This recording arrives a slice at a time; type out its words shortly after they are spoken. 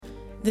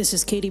This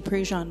is Katie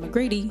Prejean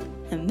McGrady,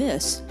 and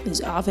this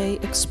is Ave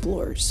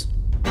Explores.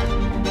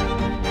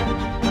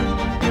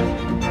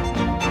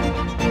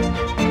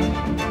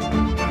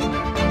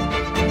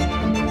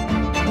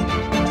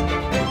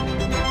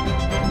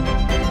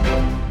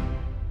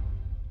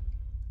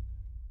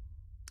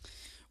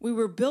 We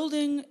were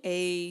building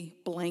a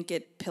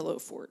blanket pillow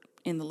fort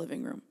in the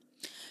living room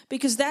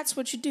because that's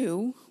what you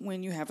do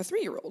when you have a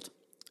 3-year-old.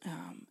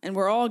 And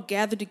we're all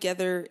gathered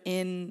together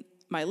in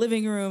my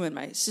living room, and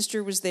my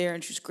sister was there,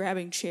 and she was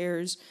grabbing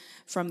chairs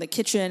from the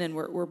kitchen, and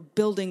we're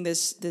building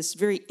this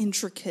very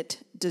intricate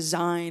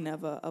design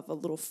of a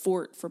little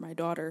fort for my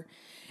daughter.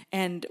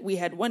 And we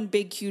had one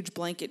big, huge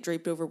blanket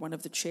draped over one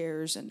of the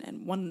chairs,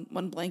 and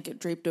one blanket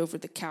draped over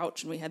the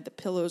couch, and we had the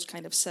pillows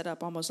kind of set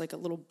up almost like a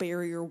little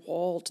barrier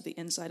wall to the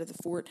inside of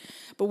the fort.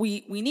 But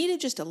we needed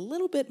just a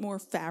little bit more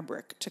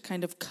fabric to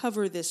kind of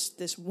cover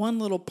this one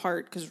little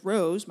part, because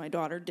Rose, my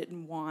daughter,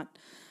 didn't want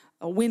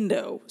a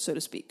window, so to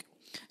speak.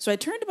 So I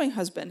turned to my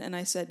husband and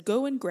I said,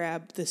 "Go and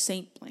grab the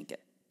saint blanket."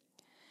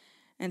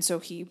 And so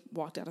he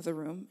walked out of the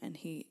room, and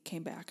he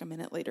came back a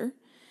minute later,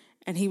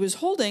 and he was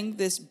holding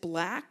this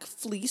black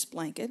fleece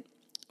blanket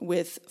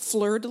with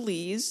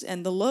fleur-de-lis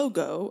and the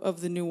logo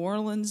of the New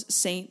Orleans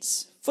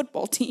Saints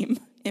football team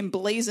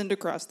emblazoned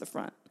across the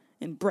front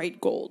in bright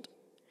gold.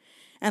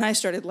 And I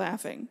started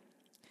laughing.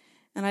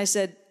 And I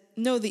said,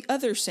 "No, the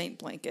other saint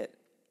blanket."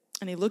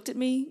 And he looked at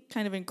me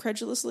kind of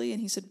incredulously,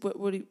 and he said,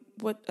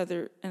 "What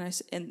other?" And I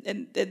said,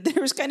 and there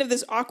was kind of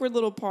this awkward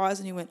little pause,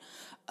 and he went,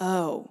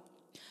 "Oh,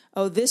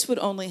 this would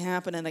only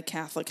happen in a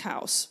Catholic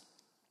house."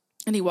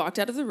 And he walked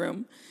out of the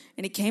room,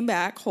 and he came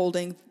back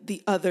holding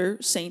the other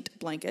saint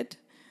blanket,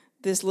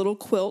 this little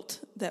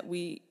quilt that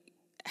we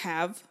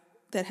have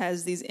that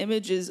has these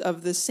images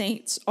of the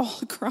saints all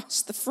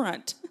across the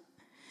front.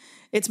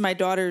 It's my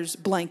daughter's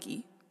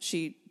blankie.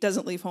 She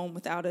doesn't leave home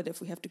without it if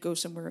we have to go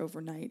somewhere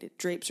overnight. It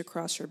drapes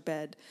across her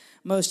bed.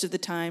 Most of the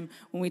time,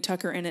 when we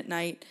tuck her in at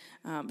night,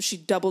 she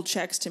double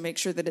checks to make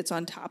sure that it's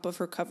on top of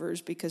her covers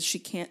because she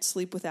can't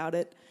sleep without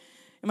it.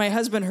 And my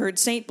husband heard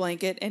saint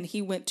blanket, and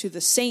he went to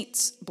the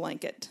Saints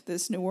blanket,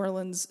 this New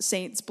Orleans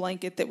Saints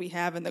blanket that we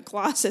have in the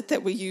closet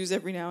that we use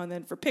every now and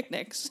then for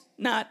picnics,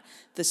 not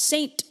the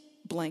saint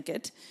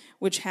blanket,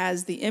 which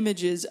has the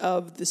images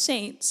of the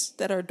saints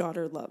that our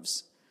daughter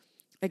loves.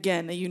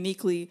 Again, a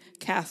uniquely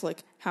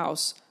Catholic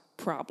house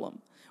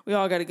problem. We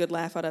all got a good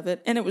laugh out of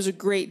it, and it was a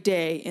great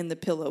day in the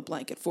pillow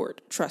blanket fort,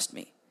 trust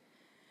me.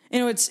 You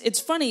know, it's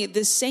funny,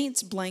 this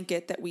saint's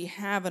blanket that we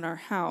have in our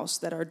house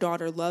that our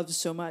daughter loves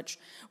so much,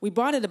 we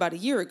bought it about a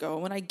year ago.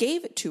 When I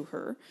gave it to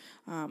her,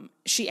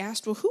 she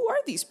asked, "Well, who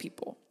are these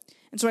people?"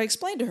 And so I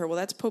explained to her, well,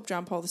 that's Pope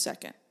John Paul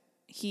II.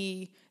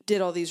 He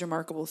did all these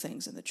remarkable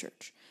things in the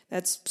church.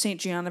 That's St.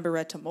 Gianna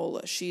Beretta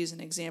Molla. She is an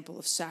example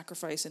of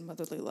sacrifice and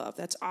motherly love.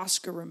 That's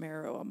Oscar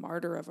Romero, a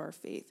martyr of our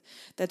faith.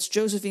 That's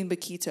Josephine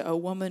Bakhita, a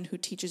woman who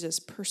teaches us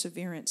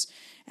perseverance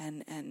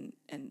and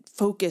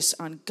focus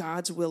on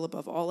God's will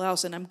above all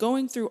else. And I'm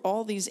going through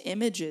all these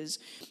images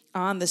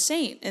on the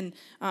saint and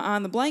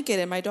on the blanket,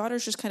 and my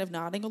daughter's just kind of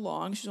nodding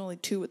along. She's only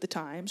 2 at the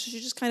time, so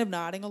she's just kind of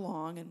nodding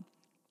along. And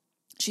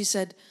she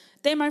said,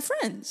 "They're my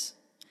friends."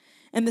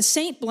 And the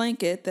saint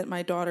blanket that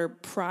my daughter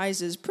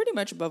prizes pretty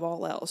much above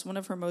all else, one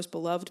of her most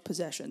beloved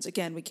possessions,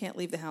 again, we can't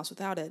leave the house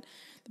without it,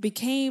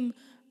 became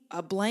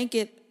a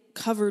blanket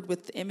covered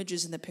with the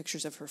images and the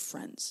pictures of her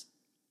friends.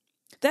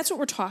 That's what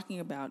we're talking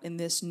about in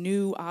this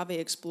new Ave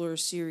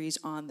Explorers series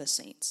on the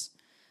saints.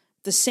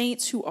 The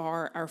saints who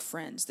are our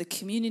friends, the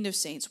communion of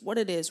saints, what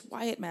it is,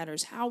 why it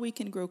matters, how we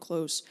can grow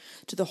close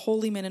to the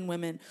holy men and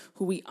women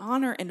who we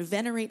honor and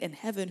venerate in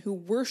heaven, who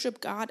worship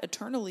God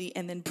eternally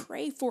and then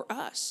pray for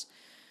us.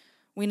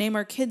 We name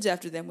our kids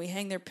after them. We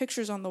hang their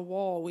pictures on the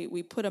wall.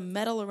 We put a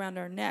medal around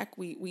our neck.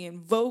 We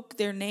invoke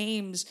their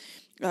names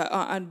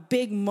on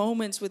big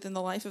moments within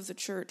the life of the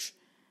church.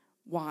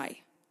 Why?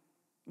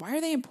 Why are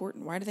they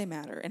important? Why do they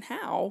matter? And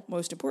how,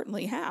 most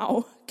importantly,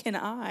 how can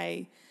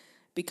I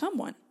become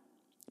one?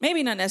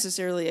 Maybe not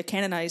necessarily a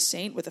canonized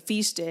saint with a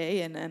feast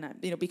day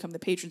and become the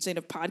patron saint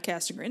of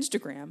podcasting or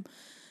Instagram,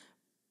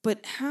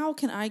 but how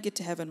can I get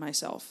to heaven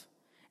myself?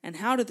 And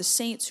how do the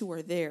saints who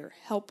are there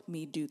help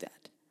me do that?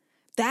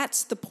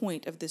 That's the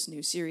point of this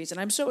new series, and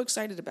I'm so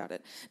excited about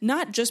it.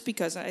 Not just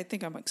because I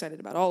think I'm excited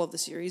about all of the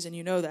series, and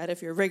you know that.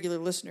 If you're a regular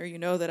listener, you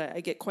know that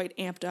I get quite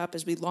amped up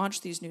as we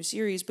launch these new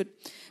series, but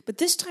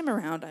this time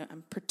around,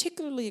 I'm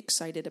particularly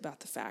excited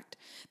about the fact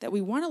that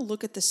we want to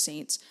look at the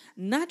saints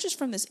not just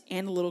from this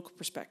analytical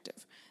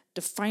perspective,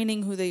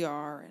 defining who they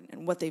are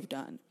and what they've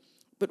done,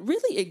 but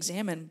really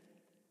examine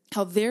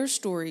how their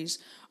stories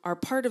are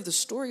part of the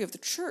story of the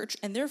church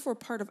and therefore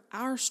part of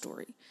our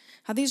story.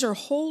 How these are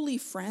holy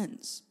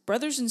friends,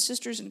 brothers and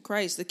sisters in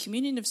Christ, the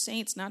communion of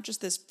saints, not just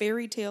this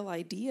fairy tale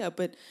idea,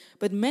 but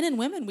men and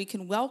women we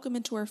can welcome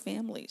into our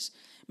families,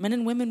 men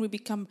and women we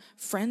become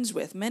friends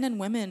with, men and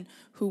women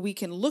who we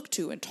can look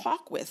to and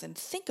talk with and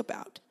think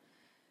about.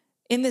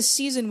 In this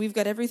season, we've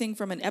got everything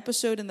from an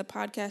episode in the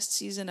podcast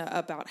season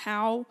about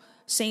how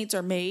saints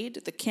are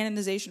made, the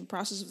canonization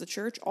process of the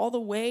church, all the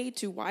way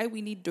to why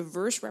we need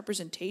diverse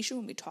representation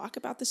when we talk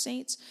about the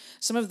saints,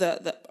 some of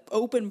the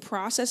open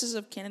processes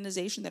of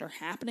canonization that are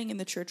happening in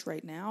the church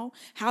right now,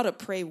 how to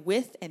pray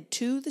with and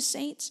to the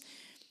saints,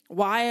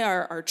 why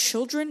our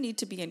children need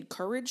to be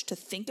encouraged to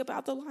think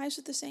about the lives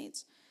of the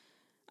saints.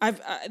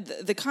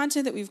 The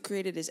content that we've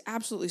created is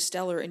absolutely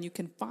stellar, and you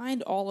can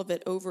find all of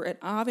it over at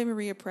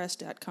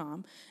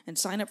AveMariaPress.com and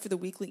sign up for the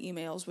weekly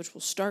emails, which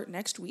will start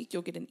next week.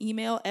 You'll get an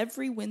email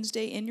every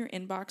Wednesday in your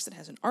inbox that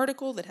has an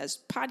article, that has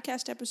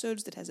podcast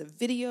episodes, that has a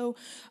video.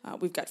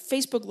 We've got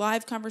Facebook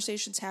Live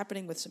conversations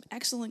happening with some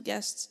excellent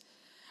guests.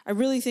 I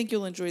really think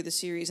you'll enjoy the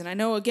series, and I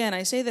know, again,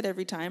 I say that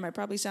every time. I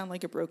probably sound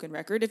like a broken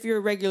record. If you're a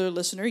regular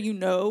listener, you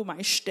know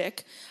my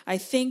shtick. I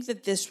think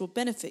that this will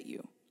benefit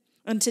you.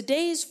 And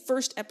today's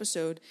first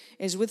episode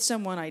is with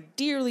someone I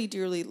dearly,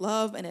 dearly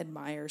love and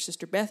admire,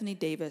 Sister Bethany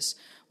Davis,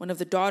 one of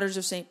the Daughters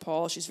of St.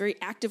 Paul. She's very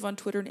active on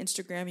Twitter and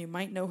Instagram. You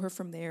might know her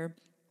from there.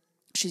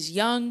 She's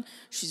young,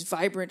 she's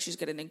vibrant, she's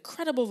got an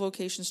incredible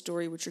vocation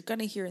story, which you're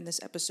going to hear in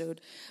this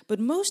episode. But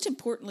most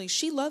importantly,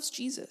 she loves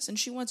Jesus, and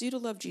she wants you to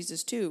love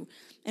Jesus too.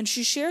 And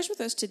she shares with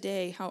us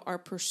today how our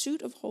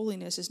pursuit of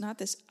holiness is not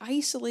this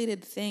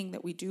isolated thing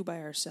that we do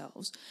by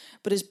ourselves,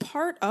 but is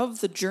part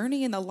of the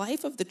journey and the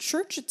life of the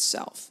church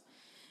itself.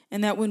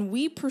 And that when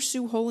we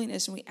pursue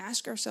holiness and we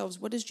ask ourselves,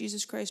 what does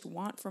Jesus Christ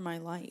want for my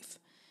life?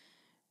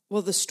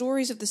 Well, the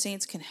stories of the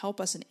saints can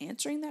help us in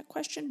answering that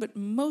question, but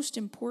most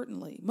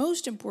importantly,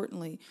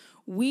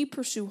 we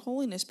pursue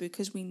holiness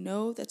because we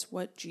know that's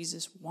what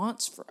Jesus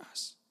wants for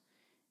us.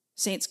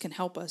 Saints can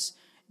help us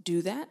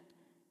do that.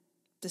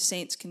 The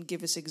saints can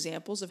give us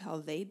examples of how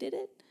they did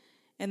it.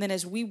 And then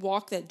as we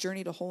walk that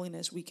journey to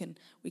holiness, we can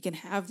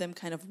have them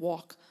kind of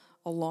walk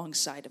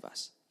alongside of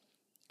us.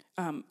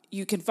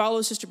 You can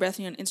follow Sister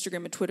Bethany on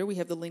Instagram and Twitter. We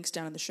have the links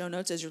down in the show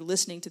notes. As you're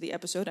listening to the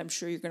episode, I'm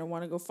sure you're going to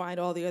want to go find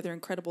all the other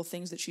incredible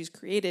things that she's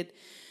created.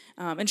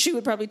 And she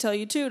would probably tell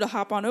you, too, to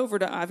hop on over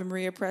to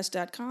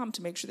AveMariaPress.com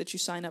to make sure that you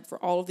sign up for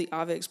all of the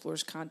Ave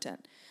Explorers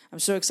content. I'm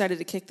so excited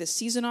to kick this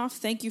season off.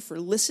 Thank you for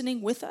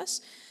listening with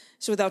us.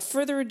 So without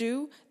further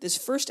ado, this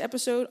first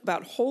episode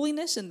about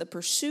holiness and the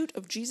pursuit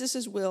of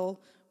Jesus'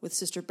 will with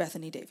Sister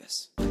Bethany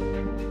Davis.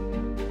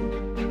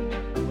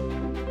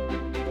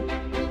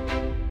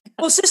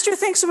 Well, Sister,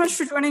 thanks so much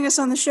for joining us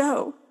on the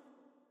show.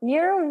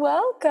 You're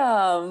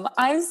welcome.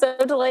 I'm so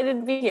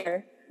delighted to be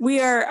here.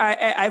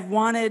 I've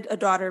wanted a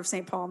Daughter of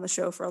St. Paul on the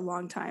show for a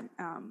long time.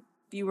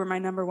 You were my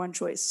number one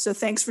choice. So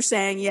thanks for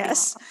saying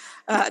yes.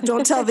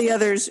 Don't tell the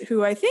others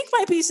who I think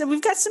might be. So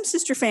we've got some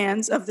sister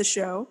fans of the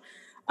show.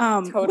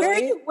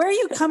 Totally. Where are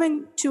you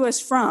coming to us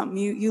from?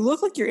 You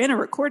look like you're in a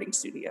recording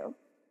studio.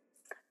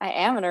 I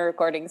am in a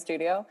recording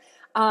studio.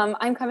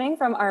 I'm coming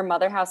from our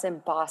mother house in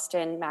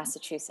Boston,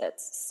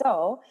 Massachusetts.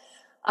 So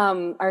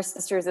our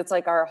sisters, it's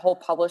like our whole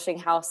publishing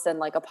house and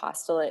like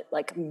apostolate,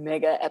 like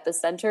mega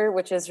epicenter,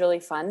 which is really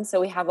fun.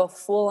 So we have a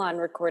full-on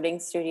recording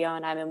studio,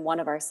 and I'm in one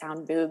of our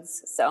sound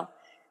booths. So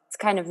it's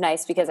kind of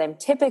nice because I'm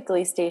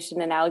typically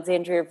stationed in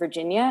Alexandria,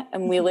 Virginia,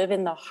 and we live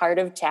in the heart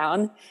of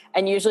town.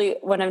 And usually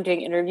when I'm doing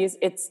interviews,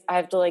 I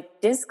have to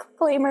like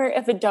disclaimer,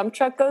 if a dump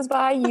truck goes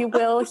by, you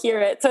will hear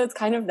it. So it's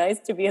kind of nice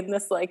to be in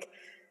this like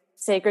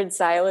sacred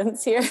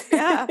silence here.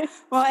 Yeah.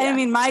 Well, yeah. I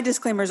mean, my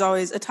disclaimer is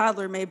always a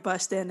toddler may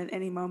bust in at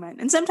any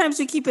moment. And sometimes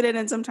we keep it in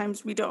and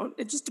sometimes we don't.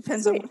 It just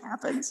depends on what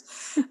happens.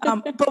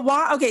 But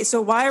why? Okay, so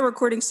why a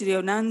recording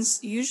studio?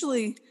 Nuns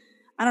usually,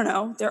 I don't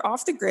know, they're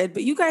off the grid,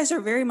 but you guys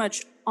are very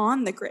much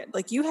on the grid.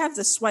 Like you have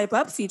the swipe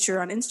up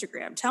feature on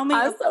Instagram. Tell me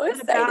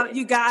about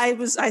you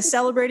guys. I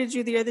celebrated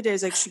you the other day. I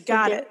was like, she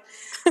got it.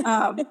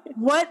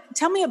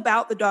 Tell me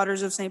about the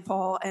Daughters of St.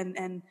 Paul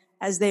and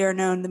as they are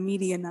known, the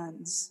media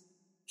nuns.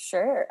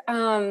 Sure.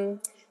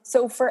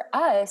 So for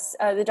us,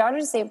 the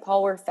Daughters of St.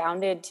 Paul were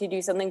founded to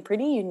do something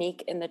pretty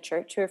unique in the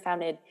church. We were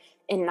founded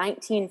in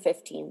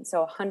 1915,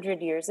 so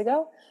 100 years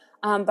ago.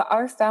 But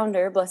our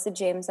founder, Blessed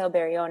James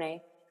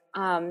Alberione,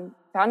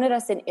 founded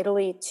us in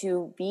Italy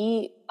to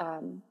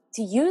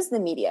use the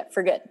media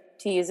for good,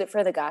 to use it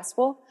for the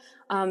gospel,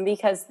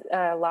 because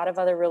a lot of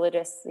other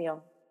religious,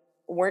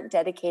 weren't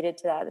dedicated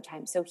to that at the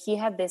time. So he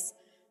had this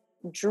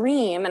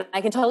dream, and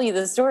I can tell you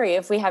the story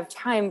if we have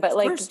time, but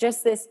like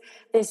just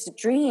this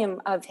dream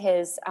of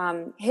his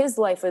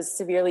life was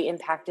severely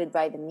impacted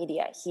by the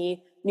media.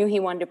 He knew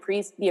he wanted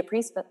to be a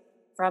priest, but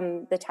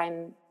from the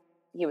time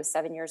he was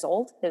 7 years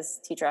old, his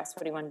teacher asked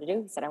what he wanted to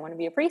do. He said, I want to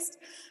be a priest.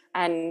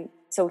 And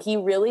so he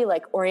really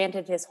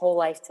oriented his whole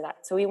life to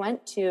that. So he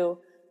went to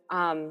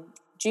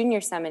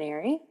junior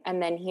seminary,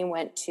 and then he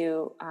went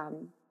to,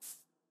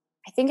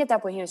 I think at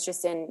that point he was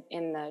just in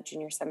the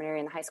junior seminary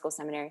and the high school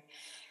seminary.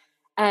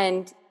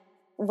 And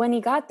when he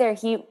got there,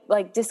 he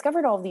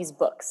discovered all these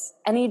books,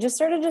 and he just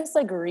started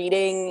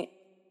reading,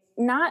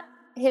 not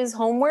his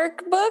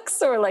homework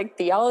books or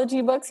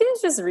theology books. He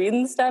was just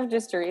reading stuff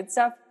just to read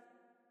stuff.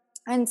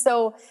 And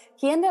so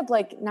he ended up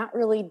like not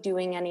really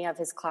doing any of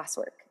his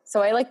classwork.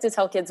 So I like to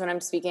tell kids when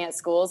I'm speaking at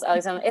schools,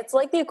 it's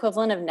like the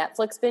equivalent of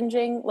Netflix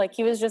binging. Like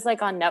he was just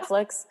like on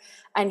Netflix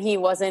and he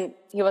wasn't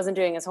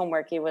doing his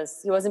homework. He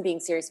wasn't being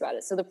serious about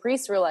it. So the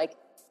priests were like,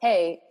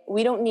 hey,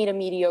 we don't need a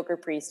mediocre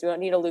priest. We don't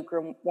need a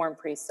lukewarm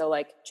priest. So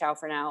like, ciao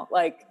for now,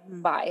 like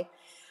bye.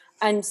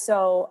 And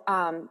so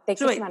they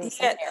kicked him out of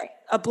seminary.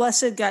 A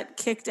blessed got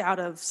kicked out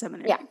of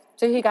seminary. Yeah.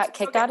 So he got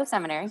kicked out of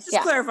seminary.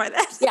 Just clarify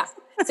that. Yeah.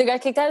 So he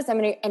got kicked out of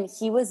seminary and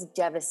he was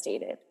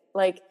devastated.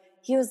 Like,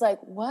 he was like,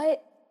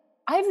 what?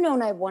 I've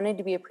known I wanted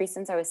to be a priest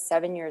since I was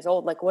 7 years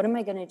old. Like, what am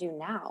I going to do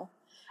now?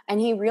 And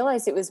he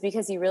realized it was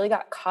because he really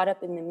got caught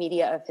up in the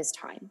media of his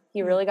time.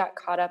 He really got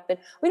caught up in,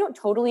 we don't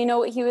totally know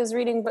what he was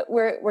reading, but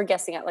we're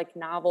guessing at like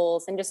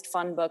novels and just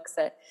fun books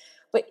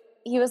but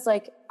he was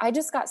like, I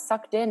just got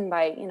sucked in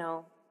by,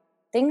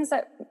 things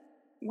that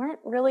weren't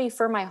really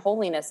for my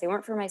holiness. They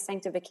weren't for my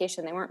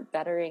sanctification. They weren't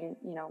bettering,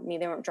 me.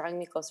 They weren't drawing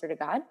me closer to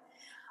God.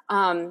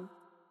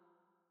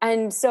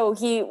 And so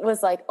he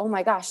was like, oh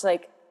my gosh,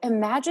 like,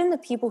 imagine the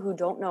people who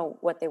don't know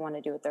what they want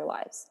to do with their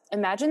lives.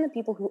 Imagine the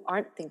people who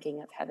aren't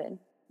thinking of heaven,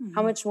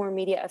 how much more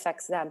media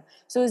affects them.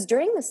 So it was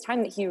during this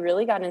time that he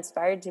really got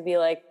inspired to be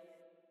like,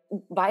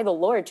 by the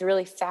Lord, to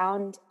really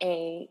found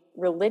a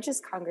religious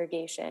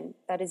congregation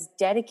that is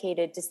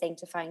dedicated to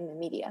sanctifying the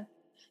media.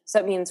 So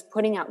it means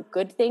putting out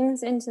good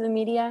things into the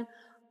media,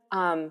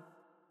 and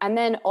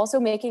then also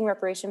making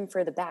reparation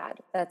for the bad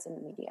that's in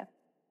the media.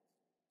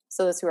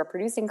 So those who are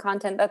producing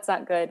content that's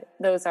not good,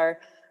 those are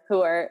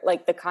who are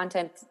like the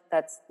content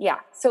that's, yeah.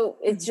 So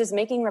it's just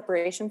making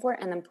reparation for it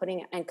and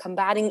then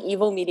combating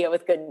evil media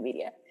with good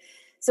media.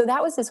 So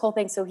that was his whole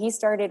thing. So he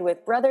started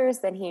with brothers,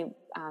 then he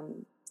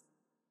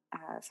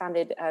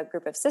founded a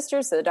group of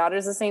sisters, so the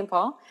Daughters of St.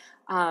 Paul.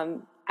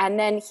 And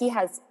then he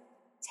has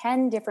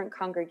 10 different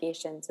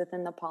congregations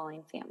within the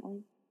Pauline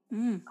family,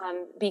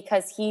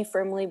 because he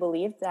firmly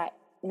believed that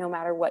no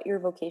matter what your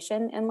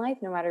vocation in life,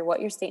 no matter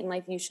what your state in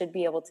life, you should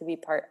be able to be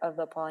part of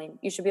the Pauline.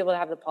 You should be able to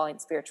have the Pauline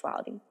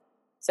spirituality.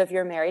 So if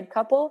you're a married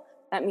couple,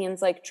 that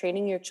means like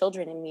training your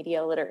children in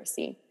media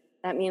literacy.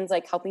 That means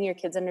like helping your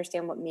kids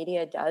understand what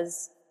media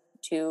does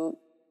to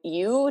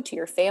you, to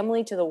your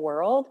family, to the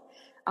world.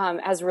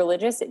 As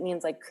religious, it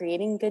means like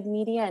creating good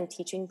media and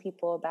teaching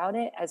people about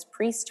it. As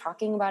priests,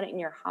 talking about it in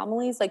your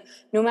homilies. Like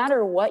no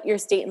matter what your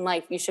state in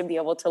life, you should be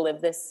able to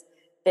live this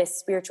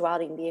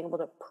spirituality and being able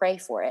to pray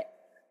for it.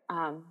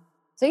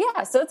 So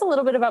it's a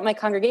little bit about my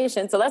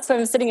congregation. So that's why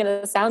I'm sitting in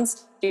a sound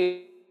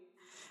studio.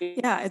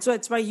 Yeah,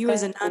 it's why you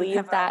as a nun you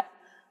have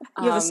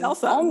a cell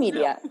phone. All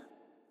media. Yeah.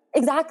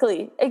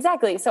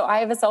 Exactly. So I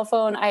have a cell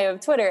phone. I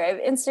have Twitter. I have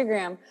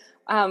Instagram.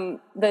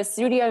 The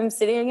studio I'm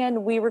sitting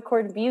in, we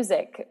record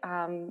music.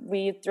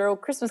 We throw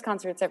Christmas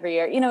concerts every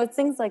year. It's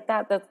things like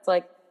that. That's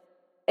like,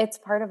 it's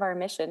part of our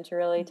mission to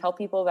really tell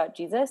people about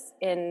Jesus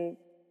in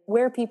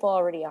where people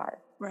already are.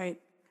 Right.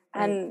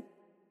 And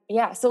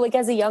yeah, so like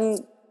as a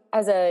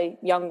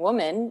young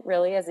woman,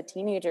 really as a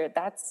teenager,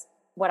 that's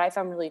what I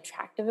found really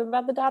attractive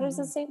about the Daughters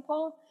of St.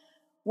 Paul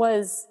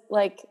was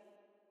like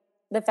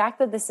the fact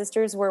that the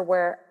sisters were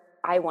where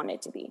I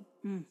wanted to be.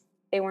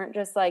 They weren't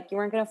just like, you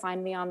weren't going to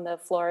find me on the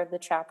floor of the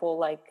chapel,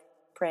 like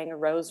praying a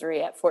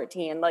rosary at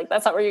 14. Like,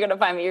 that's not where you're going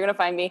to find me. You're going to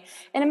find me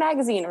in a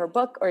magazine or a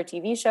book or a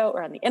TV show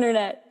or on the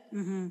internet.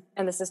 And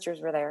the sisters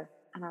were there.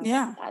 And I was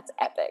like, that's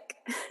epic.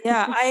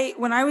 Yeah.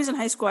 When I was in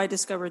high school, I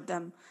discovered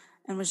them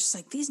and was just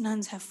like, these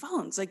nuns have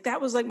phones. Like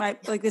that was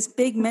like this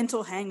big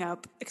mental hang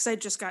up because I'd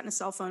just gotten a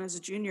cell phone as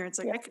a junior. It's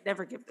like, I could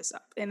never give this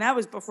up. And that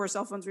was before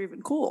cell phones were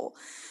even cool.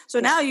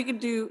 So now you can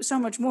do so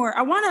much more.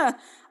 I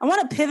want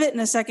to pivot in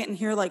a second and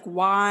hear like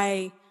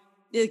why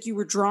like you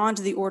were drawn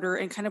to the order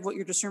and kind of what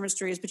your discernment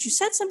story is. But you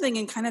said something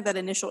in kind of that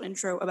initial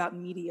intro about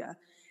media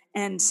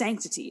and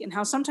sanctity and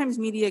how sometimes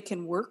media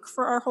can work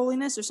for our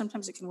holiness or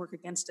sometimes it can work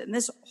against it. And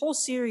this whole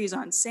series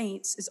on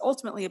saints is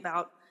ultimately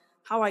about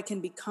how I can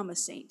become a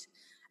saint.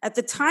 At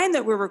the time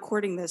that we're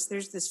recording this,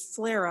 there's this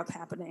flare-up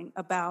happening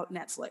about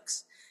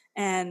Netflix.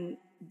 And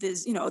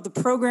this, the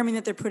programming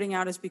that they're putting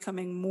out is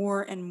becoming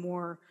more and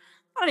more,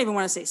 I don't even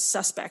want to say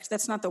suspect,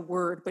 that's not the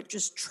word, but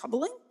just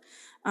troubling.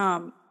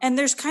 And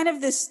there's kind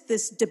of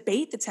this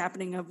debate that's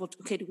happening of, well,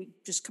 okay, do we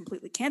just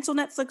completely cancel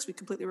Netflix? We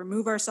completely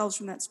remove ourselves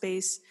from that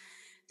space.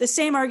 The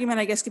same argument,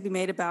 I guess, could be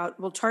made about,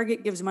 well,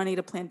 Target gives money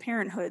to Planned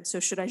Parenthood, so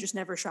should I just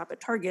never shop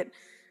at Target?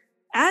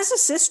 As a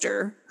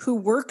sister who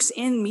works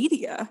in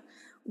media,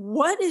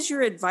 what is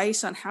your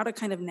advice on how to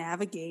kind of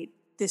navigate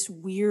this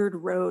weird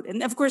road?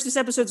 And of course, this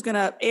episode's going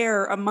to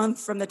air a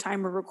month from the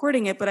time we're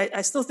recording it, but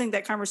I still think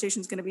that conversation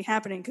is going to be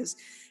happening because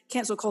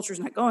cancel culture is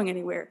not going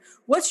anywhere.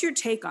 What's your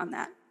take on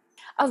that?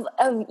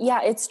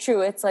 Yeah, it's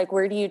true. It's like,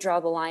 where do you draw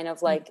the line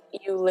of like,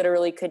 you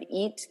literally could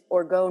eat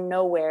or go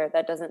nowhere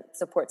that doesn't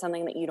support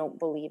something that you don't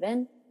believe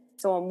in.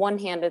 So on one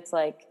hand, it's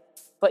like,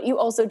 but you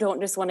also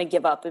don't just want to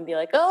give up and be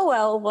like, oh,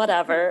 well,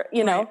 whatever,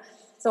 Right.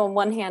 So on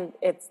one hand,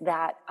 it's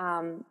that.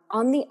 On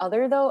the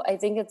other, though, I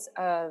think it's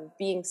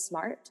being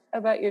smart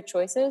about your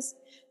choices.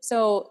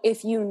 So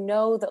if you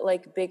know that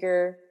like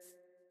bigger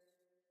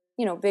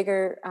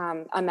bigger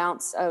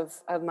amounts of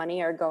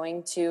money are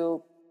going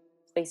to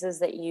places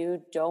that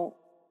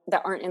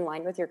that aren't in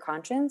line with your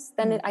conscience,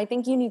 then I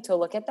think you need to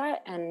look at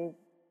that and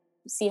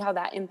see how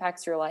that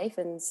impacts your life,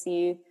 and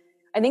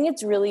I think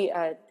it's really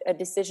a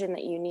decision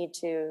that you need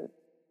to,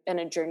 and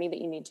a journey that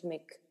you need to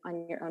make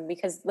on your own,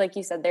 because like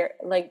you said, they're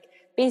like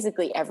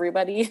basically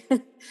everybody,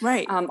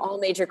 right. All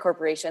major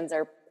corporations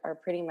are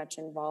pretty much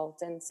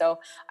involved. And so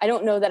I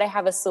don't know that I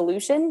have a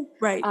solution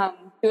right.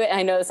 To it.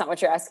 I know that's not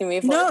what you're asking me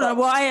for. No.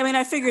 Well,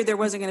 I figured there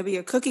wasn't going to be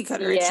a cookie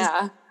cutter. It's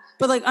just,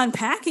 but like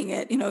unpacking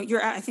it, I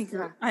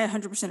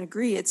 100%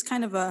 agree. It's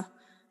kind of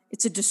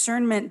it's a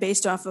discernment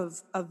based off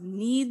of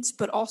needs,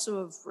 but also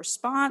of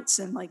response.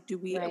 And like,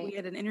 we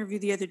had an interview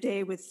the other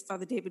day with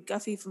Father David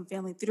Guffey from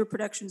Family Theater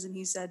Productions. And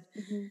he said,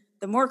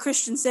 the more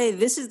Christians say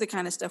this is the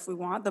kind of stuff we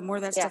want, the more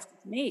that stuff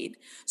gets made.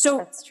 So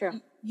that's true.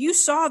 You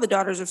saw the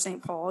Daughters of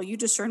St. Paul, you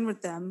discerned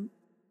with them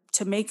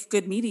to make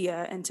good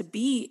media and to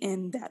be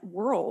in that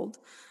world.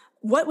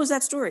 What was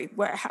that story?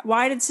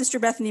 Why did Sister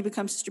Bethany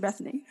become Sister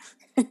Bethany?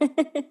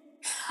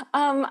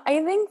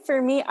 I think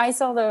for me, I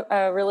saw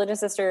the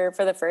Religious Sister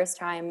for the first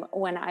time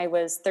when I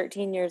was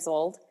 13 years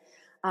old.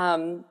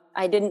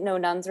 I didn't know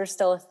nuns were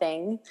still a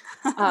thing.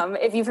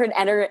 If you've heard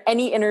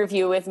any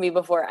interview with me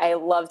before, I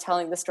love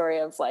telling the story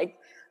of like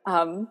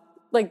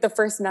the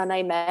first nun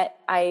I met.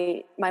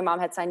 My mom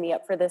had signed me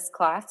up for this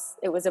class.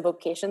 It was a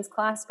vocations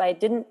class, but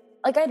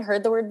I'd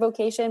heard the word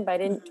vocation, but I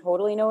didn't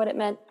totally know what it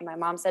meant. And my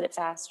mom said it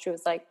fast. She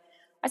was like,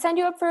 I signed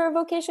you up for a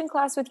vocation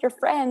class with your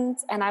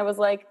friends. And I was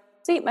like,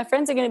 sweet, my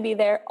friends are going to be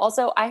there.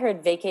 Also, I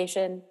heard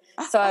vacation.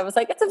 So I was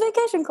like, it's a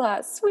vacation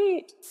class.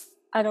 Sweet.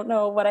 I don't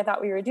know what I thought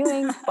we were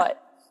doing,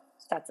 but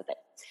that's the thing.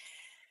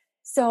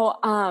 So,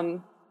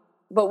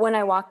 but when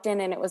I walked in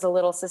and it was a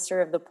Little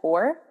Sister of the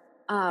Poor,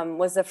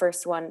 was the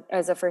first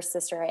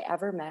sister I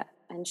ever met.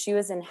 And she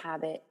was in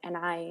habit. And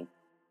I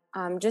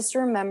just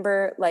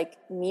remember like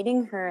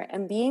meeting her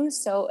and being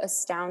so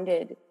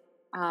astounded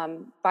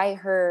by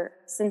her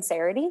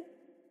sincerity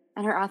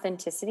and her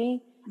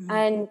authenticity,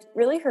 and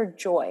really her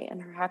joy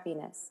and her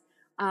happiness.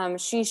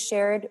 She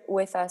shared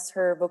with us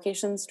her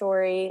vocation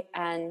story,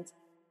 and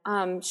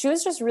she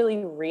was just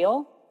really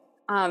real.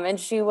 And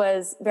she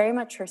was very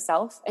much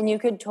herself, and you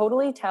could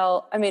totally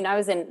tell. I mean, I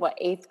was in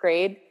 8th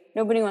grade.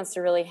 Nobody wants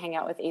to really hang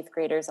out with 8th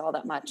graders all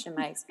that much in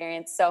my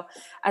experience. So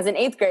as an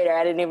 8th grader,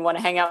 I didn't even want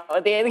to hang out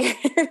with the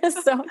 8th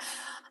graders. So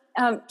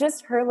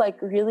just her,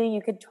 like, really,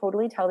 you could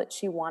totally tell that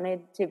she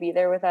wanted to be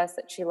there with us,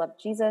 that she loved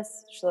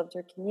Jesus, she loved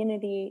her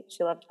community,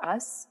 she loved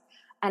us.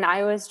 And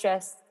I was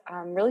just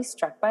really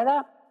struck by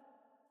that.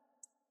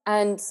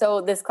 And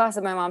so this class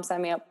that my mom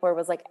signed me up for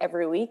was like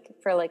every week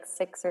for like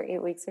 6 or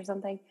 8 weeks or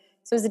something.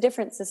 So it was a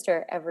different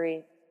sister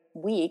every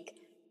week.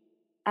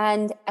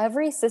 And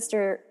every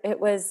sister, it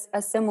was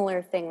a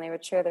similar thing. They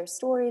would share their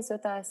stories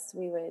with us.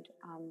 We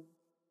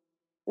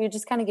would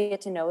just kind of get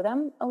to know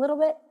them a little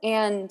bit.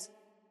 And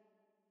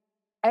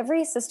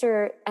every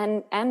sister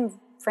and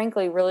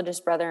frankly, religious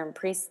brother and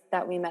priest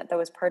that we met that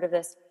was part of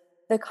this,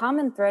 the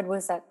common thread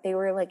was that they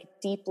were like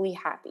deeply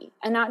happy,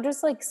 and not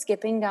just like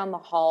skipping down the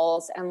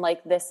halls and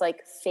like this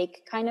like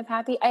fake kind of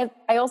happy. I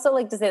also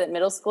like to say that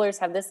middle schoolers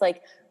have this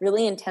like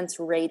really intense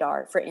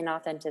radar for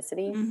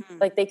inauthenticity. Mm-hmm.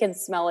 Like they can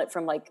smell it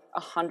from like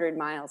 100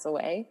 miles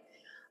away.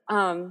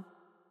 And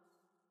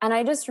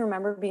I just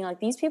remember being like,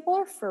 these people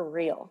are for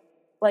real.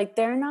 Like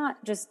they're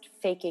not just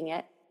faking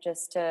it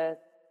just to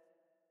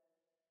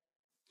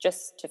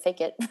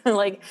fake it.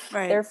 Like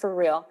right. They're for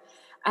real.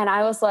 And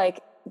I was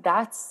like,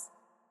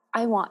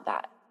 I want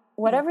that.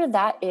 Whatever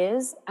that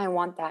is, I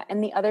want that.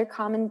 And the other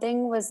common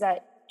thing was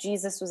that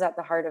Jesus was at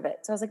the heart of it.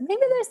 So I was like,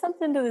 maybe there's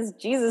something to this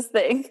Jesus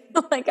thing.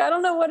 Like, I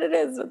don't know what it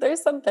is, but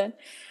there's something.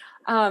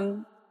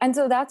 And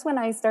so that's when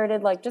I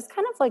started like, just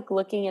kind of like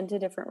looking into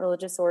different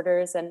religious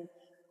orders and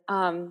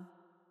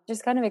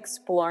just kind of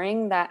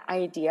exploring that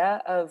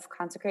idea of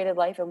consecrated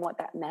life and what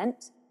that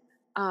meant.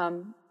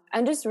 And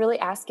just really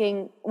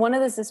asking, one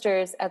of the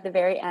sisters at the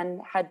very end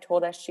had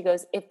told us, she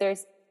goes, if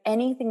there's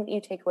anything that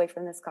you take away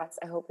from this class,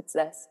 I hope it's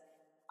this.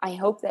 I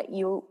hope that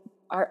you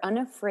are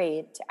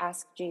unafraid to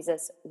ask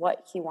Jesus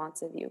what he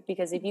wants of you.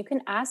 Because if you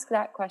can ask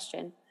that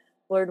question,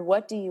 Lord,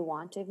 what do you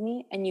want of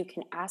me? And you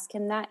can ask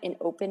him that in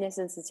openness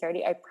and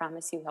sincerity, I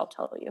promise you he'll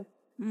tell you.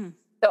 Mm.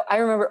 So I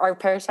remember our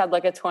parish had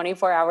like a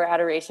 24-hour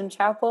adoration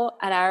chapel.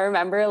 And I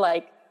remember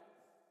like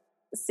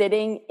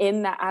sitting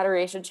in that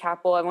adoration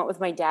chapel. I went with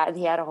my dad,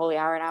 he had a holy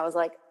hour, and I was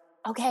like,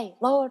 okay,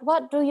 Lord,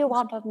 what do you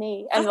want of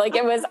me? And like,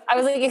 I was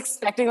like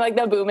expecting like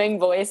the booming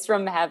voice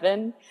from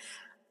heaven.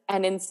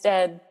 And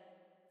instead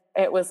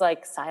it was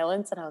like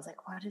silence. And I was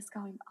like, what is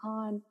going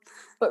on?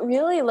 But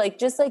really like,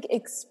 just like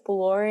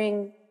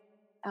exploring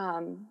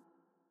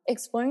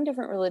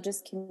different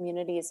religious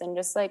communities and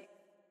just like,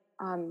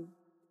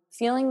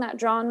 feeling that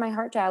draw in my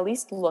heart to at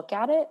least look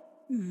at it.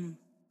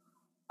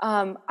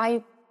 Mm-hmm.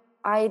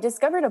 I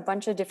discovered a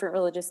bunch of different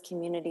religious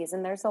communities,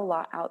 and there's a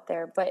lot out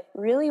there. But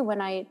really, when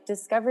I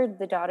discovered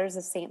the Daughters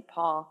of St.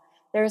 Paul,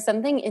 there was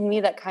something in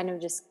me that kind of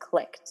just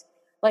clicked.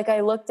 Like I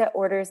looked at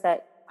orders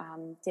that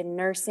did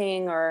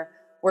nursing or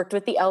worked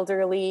with the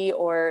elderly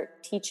or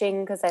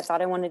teaching, because I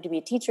thought I wanted to be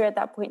a teacher at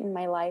that point in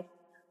my life,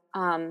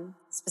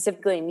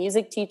 specifically a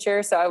music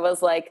teacher. So I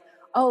was like,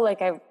 oh,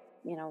 like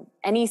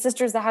any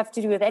sisters that have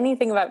to do with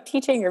anything about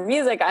teaching or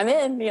music, I'm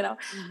in,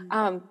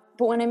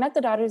 But when I met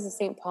the Daughters of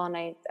St. Paul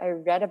and I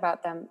read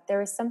about them, there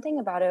was something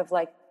about it of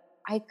like,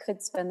 I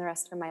could spend the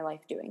rest of my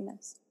life doing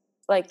this.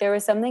 Like there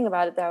was something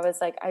about it that I was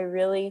like,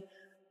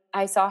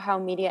 I saw how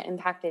media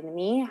impacted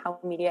me, how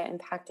media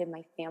impacted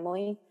my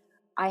family.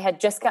 I had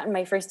just gotten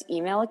my first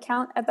email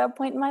account at that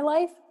point in my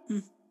life.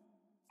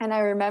 And I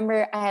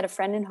remember I had a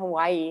friend in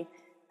Hawaii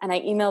and I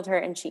emailed her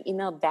and she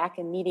emailed back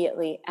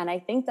immediately. And I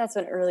think that's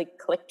when it really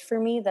clicked for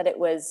me that it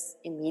was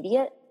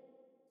immediate,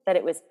 that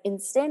it was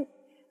instant.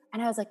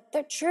 And I was like,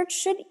 the church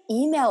should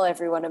email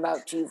everyone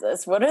about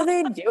Jesus. What are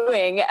they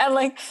doing? And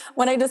like,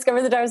 when I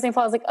discovered the Daughters of St.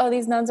 Paul, I was like, oh,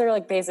 these nuns are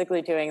like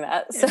basically doing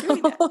that. Yeah,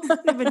 so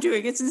they've been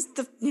doing it since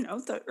the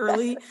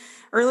early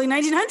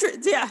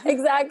 1900s. Yeah,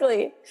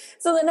 exactly.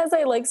 So then as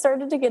I like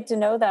started to get to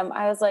know them,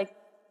 I was like,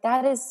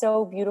 that is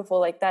so beautiful.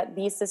 Like that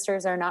these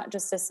sisters are not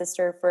just a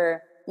sister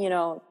for,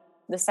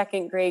 the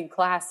second grade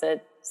class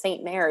at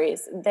St.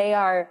 Mary's. They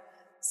are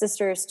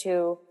sisters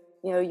to,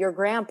 your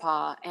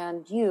grandpa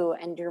and you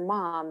and your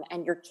mom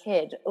and your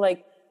kid.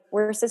 Like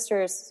we're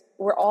sisters,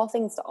 we're all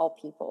things to all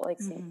people, like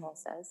St. Paul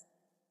says.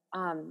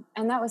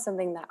 And that was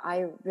something that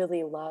I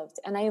really loved.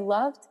 And I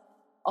loved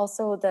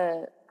also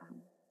the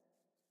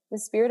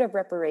spirit of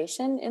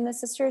reparation in the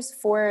sisters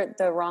for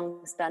the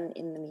wrongs done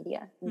in the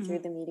media and through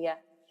the media.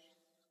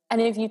 And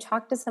if you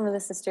talk to some of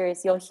the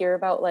sisters, you'll hear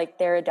about like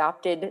their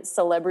adopted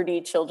celebrity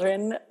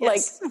children.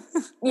 Yes.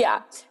 Like,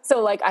 yeah. So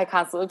like I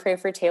constantly pray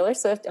for Taylor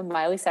Swift and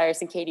Miley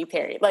Cyrus and Katy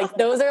Perry. Like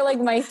those are like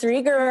my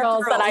three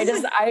girls that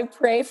I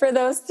pray for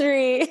those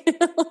three.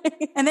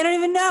 And they don't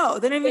even know.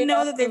 They don't even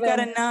know that they've got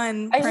a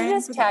nun. I should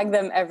just tag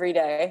them every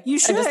day. You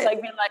should. And just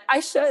like be like, I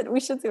should.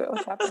 We should see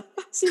what happens.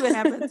 See what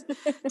happens.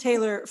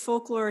 Taylor,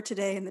 folklore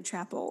today in the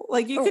chapel.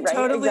 Like you could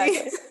totally.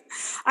 Exactly.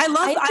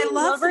 I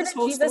love this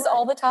whole Jesus story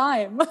all the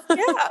time.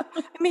 Yeah.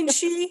 I mean,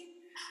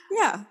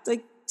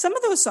 like some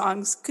of those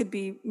songs could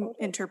be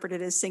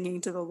interpreted as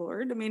singing to the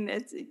Lord. I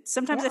mean,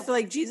 sometimes I feel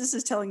like Jesus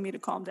is telling me to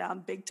calm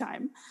down big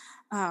time.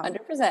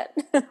 100%.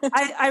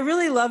 I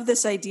really love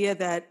this idea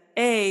that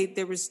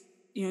there was,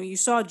 you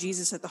saw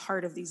Jesus at the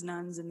heart of these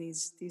nuns and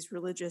these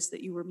religious that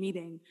you were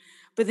meeting,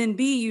 but then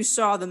B, you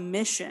saw the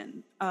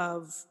mission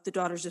of the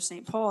Daughters of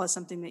St. Paul as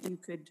something that you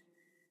could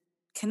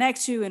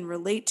connect to and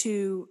relate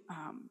to,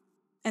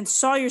 and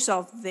saw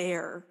yourself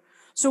there.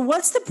 So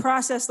what's the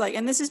process like?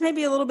 And this is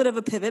maybe a little bit of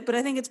a pivot, but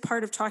I think it's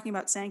part of talking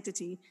about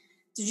sanctity.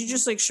 Did you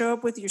just like show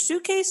up with your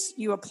suitcase?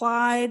 You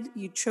applied,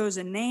 you chose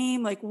a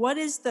name? Like what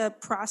is the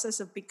process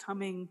of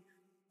becoming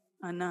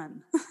a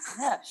nun?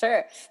 Yeah,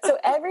 sure. So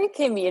every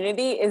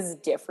community is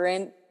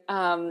different.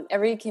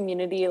 Every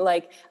community,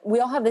 like we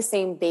all have the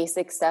same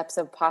basic steps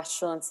of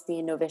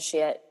postulancy,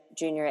 novitiate,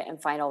 juniorate,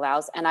 and final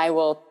vows. And I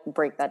will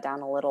break that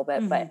down a little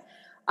bit, but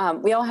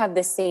we all have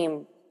the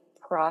same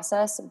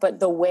process, but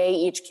the way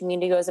each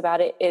community goes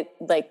about it,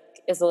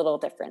 is a little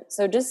different.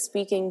 So just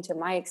speaking to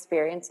my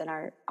experience in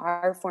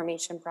our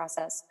formation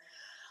process,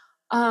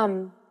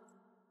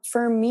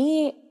 for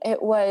me, it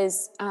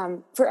was,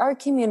 for our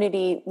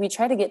community, we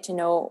try to get to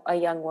know a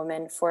young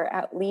woman for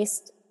at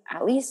least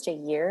a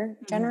year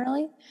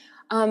generally.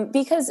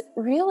 Because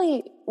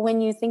really, when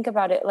you think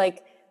about it,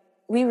 like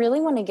we really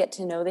want to get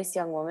to know this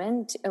young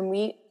woman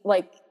and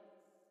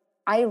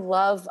I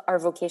love our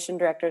vocation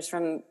directors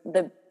from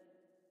the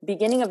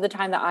beginning of the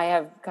time that I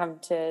have come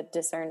to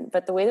discern,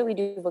 but the way that we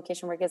do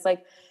vocation work is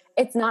like,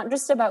 it's not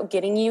just about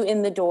getting you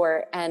in the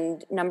door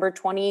and number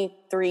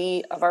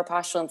 23 of our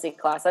postulancy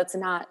class. That's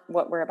not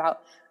what we're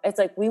about. It's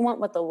like, we want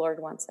what the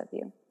Lord wants of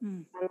you.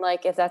 And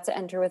like, if that's to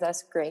enter with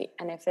us, great.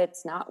 And if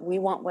it's not, we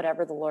want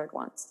whatever the Lord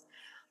wants.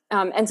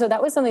 And so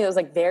that was something that was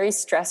like very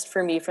stressed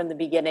for me from the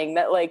beginning,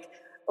 that like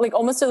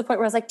almost to the point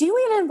where I was like, do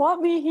you even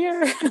want me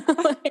here?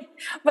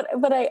 But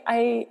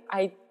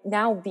I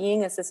now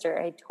being a sister,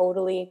 I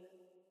totally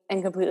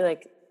and completely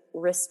like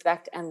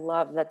respect and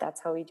love that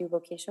that's how we do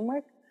vocation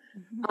work.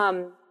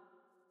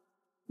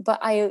 But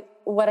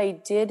what I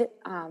did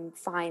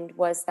find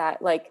was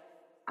that like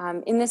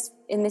in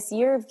this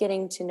year of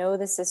getting to know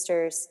the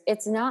sisters,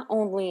 it's not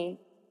only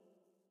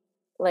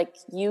like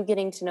you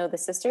getting to know the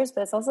sisters,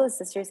 but it's also the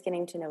sisters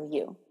getting to know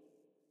you.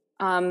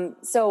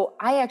 So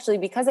I actually,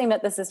 because I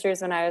met the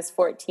sisters when I was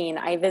 14,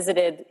 I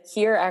visited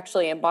here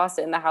actually in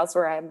Boston, the house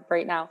where I'm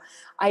right now.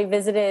 I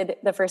visited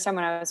the first time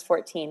when I was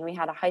 14. We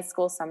had a high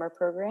school summer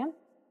program.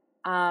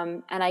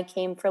 And I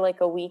came for like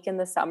a week in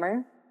the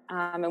summer.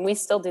 And we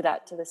still do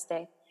that to this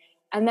day.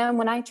 And then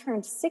when I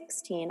turned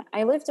 16,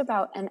 I lived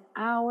about an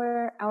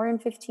hour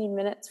and 15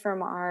 minutes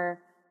from our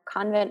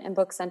convent and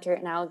book center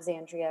in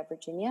Alexandria,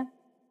 Virginia.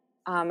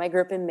 I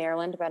grew up in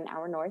Maryland, about an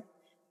hour north.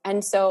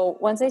 And so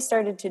once I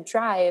started to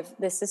drive,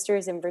 the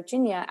sisters in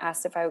Virginia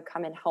asked if I would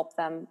come and help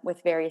them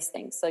with various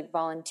things, like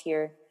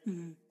volunteer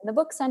in the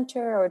book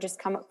center or just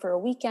come up for a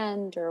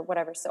weekend or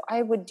whatever. So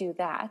I would do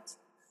that.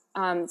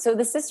 So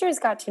the sisters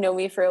got to know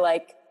me for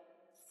like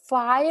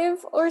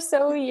 5 or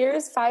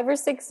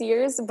 6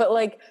 years, but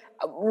like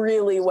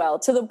really well,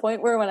 to the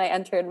point where when I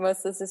entered,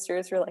 most of the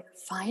sisters were like,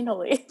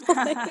 finally.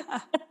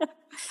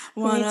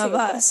 One of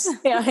us.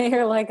 Yeah,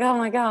 you're like, oh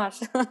my gosh,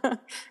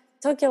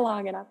 took you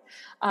long enough.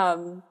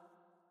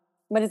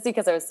 But it's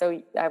because I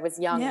was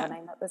young when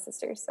I met the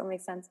sisters, so it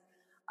makes sense.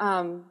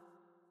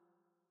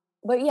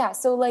 But yeah,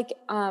 so like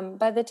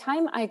by the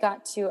time I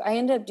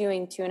ended up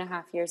doing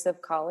 2.5 years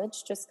of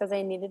college, just because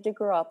I needed to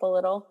grow up a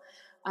little,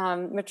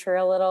 mature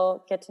a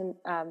little, get to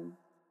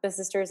the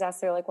sisters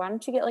asked, they're like, why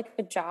don't you get like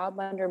a job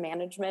under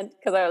management?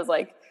 Because I was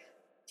like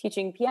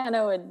teaching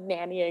piano and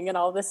nannying and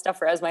all this stuff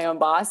for as my own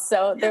boss.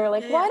 So they were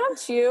like, why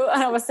don't you?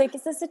 And I was like,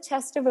 is this a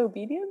test of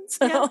obedience?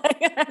 Yeah,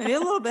 maybe a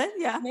little bit.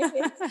 Yeah.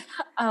 Maybe.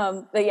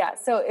 But yeah,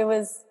 so it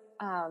was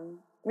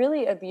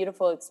really a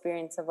beautiful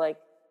experience of like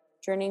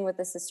journeying with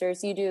the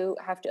sisters. You do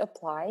have to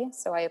apply.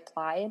 So I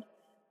applied.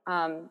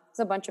 It's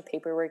a bunch of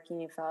paperwork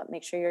you fill out,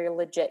 make sure you're a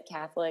legit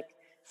Catholic,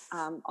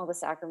 all the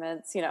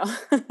sacraments,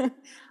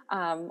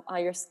 all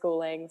your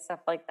schooling,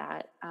 stuff like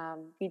that.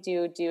 We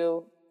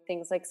do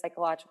things like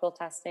psychological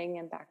testing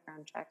and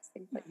background checks,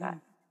 things like that.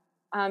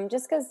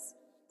 Just because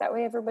that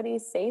way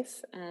everybody's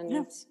safe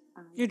and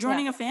you're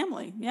joining a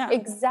family. Yeah,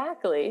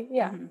 exactly.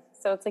 Yeah.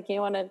 So it's like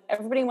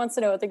everybody wants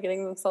to know what they're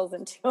getting themselves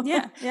into.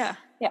 Yeah,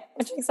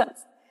 which makes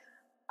sense.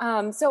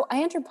 So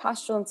I entered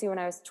postulancy when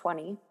I was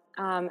 20.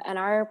 And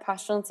our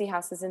postulancy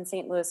house is in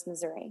St. Louis,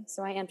 Missouri.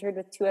 So I entered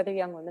with 2 other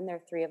young women. There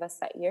were 3 of us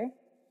that year.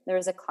 There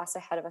was a class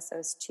ahead of us that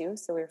was 2.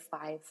 So we were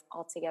 5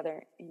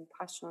 altogether in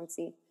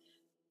postulancy.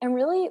 And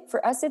really,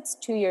 for us, it's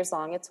 2 years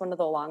long. It's one of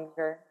the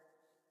longer.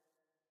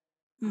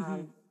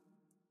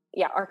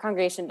 Our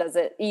congregation does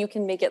it. You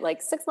can make it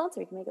like 6 months,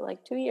 or you can make it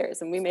like 2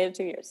 years. And we made it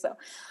 2 years. So,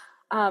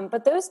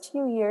 but those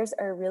 2 years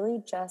are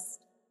really just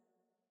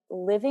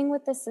living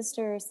with the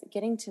sisters,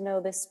 getting to know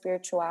the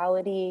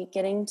spirituality,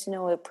 getting to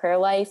know the prayer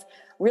life.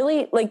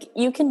 Really, like,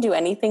 you can do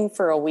anything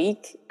for a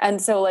week.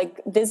 And so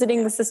like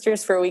visiting the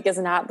sisters for a week is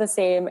not the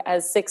same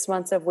as 6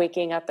 months of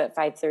waking up at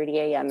 5:30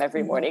 a.m.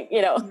 every morning,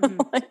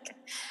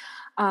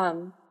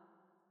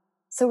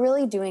 so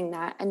really doing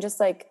that and just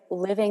like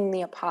living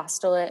the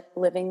apostolate,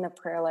 living the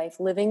prayer life,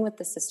 living with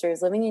the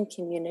sisters, living in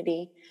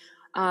community,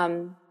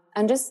 and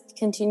just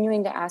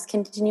continuing to ask,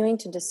 continuing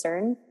to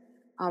discern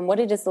what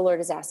it is the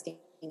Lord is asking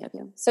of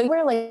you. So you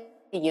wear like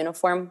a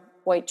uniform,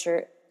 white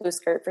shirt, blue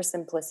skirt for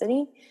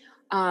simplicity.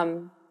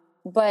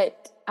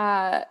 But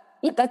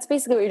that's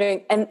basically what you're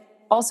doing. And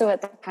also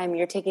at the time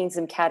you're taking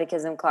some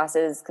catechism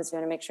classes because you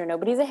want to make sure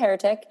nobody's a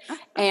heretic.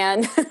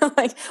 And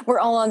like we're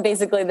all on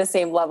basically the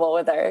same level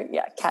with our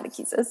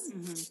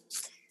catechesis.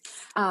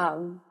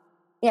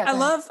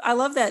 I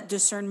love that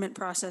discernment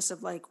process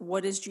of like,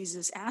 what is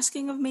Jesus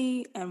asking of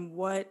me, and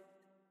what,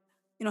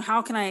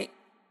 how can I,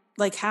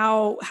 like,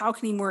 how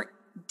can he more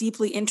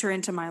deeply enter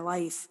into my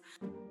life?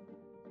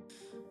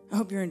 I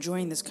hope you're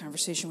enjoying this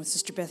conversation with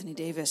Sister Bethany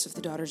Davis of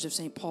the Daughters of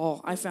St.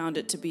 Paul. I found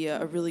it to be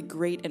a really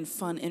great and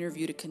fun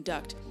interview to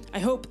conduct. I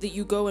hope that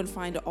you go and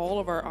find all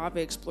of our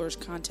Ave Explorers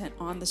content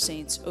on the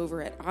saints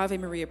over at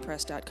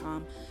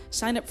AveMariaPress.com.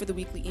 Sign up for the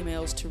weekly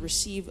emails to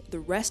receive the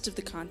rest of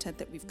the content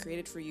that we've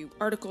created for you.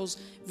 Articles,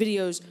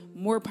 videos,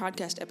 more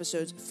podcast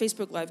episodes,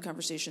 Facebook Live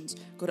conversations.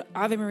 Go to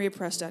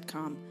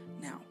AveMariaPress.com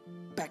now.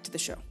 Back to the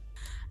show.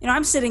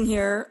 I'm sitting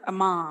here, a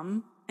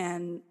mom,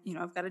 and,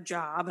 I've got a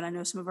job, and I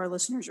know some of our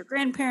listeners are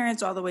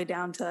grandparents all the way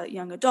down to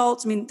young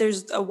adults. I mean,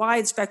 there's a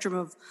wide spectrum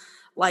of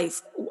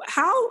life.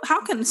 How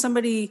can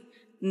somebody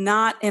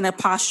not in a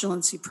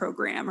postulancy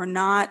program or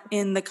not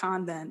in the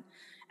convent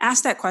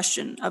ask that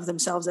question of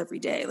themselves every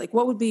day? Like,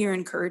 what would be your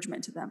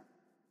encouragement to them?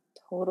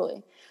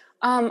 Totally.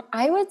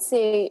 I would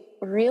say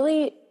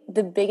really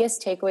the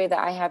biggest takeaway that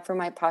I had from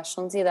my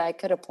postulancy that I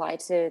could apply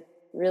to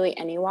really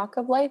any walk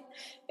of life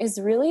is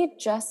really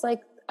just like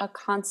a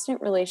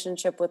constant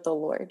relationship with the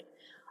Lord.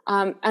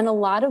 And a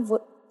lot of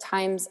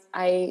times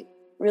I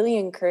really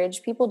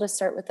encourage people to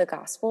start with the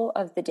gospel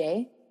of the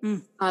day.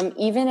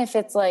 Even if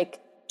it's like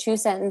 2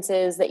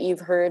 sentences that you've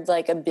heard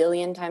like a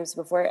billion times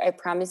before, I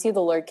promise you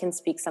the Lord can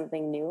speak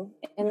something new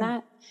in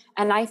that.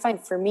 And I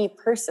find for me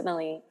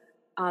personally,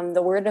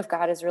 the word of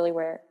God is really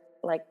where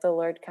like the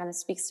Lord kind of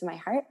speaks to my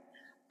heart.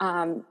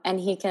 And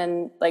he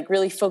can like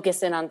really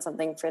focus in on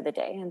something for the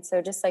day. And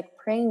so just like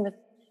praying with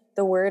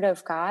the word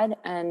of God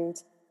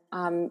and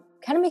kind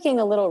of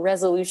making a little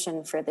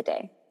resolution for the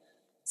day.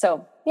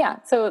 So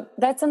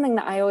that's something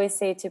that I always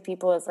say to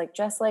people is like,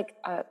 just like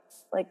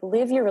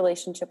live your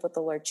relationship with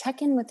the Lord,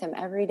 check in with him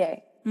every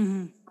day.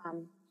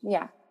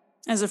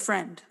 As a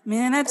friend. I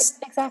mean, that's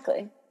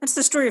exactly. That's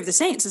the story of the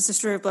saints. It's the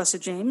story of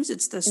Blessed James.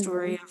 It's the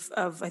story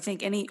of I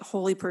think, any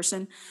holy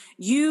person.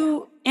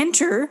 You're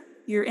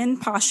in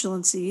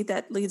postulancy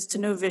that leads to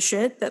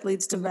novitiate, that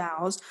leads to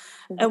vows.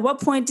 At what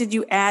point did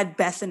you add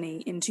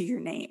Bethany into your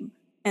name?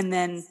 And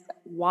then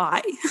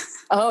why?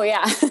 Oh,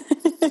 yeah.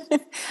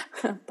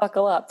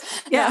 Buckle up.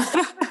 Yeah.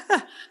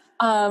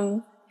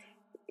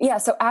 Yeah,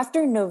 so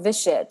after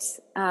novitiate,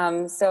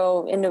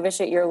 so in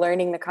novitiate, you're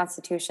learning the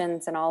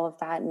constitutions and all of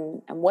that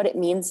and what it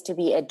means to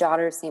be a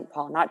daughter of St.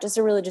 Paul, not just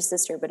a religious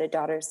sister, but a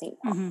daughter of St.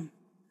 Paul.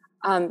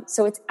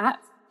 So it's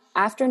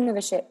after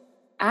novitiate,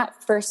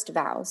 at first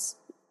vows.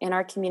 In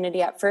our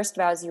community, at first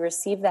vows, you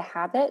receive the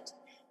habit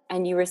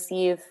and you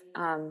receive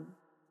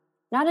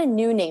not a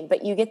new name,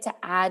 but you get to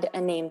add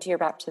a name to your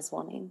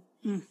baptismal name.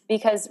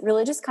 Because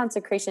religious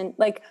consecration,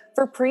 like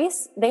for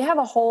priests, they have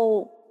a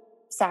whole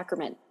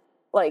sacrament.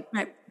 Like,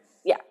 Right.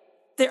 yeah.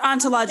 They're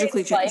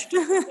ontologically changed.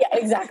 Yeah,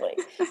 exactly.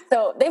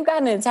 So they've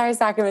got an entire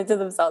sacrament to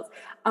themselves.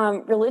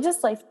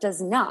 Religious life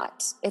does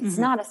not. It's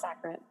not a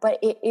sacrament, but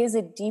it is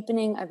a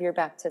deepening of your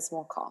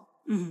baptismal call.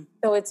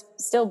 So it's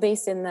still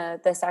based in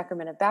the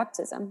sacrament of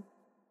baptism.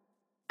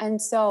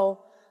 And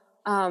so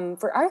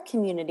for our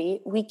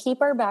community, we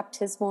keep our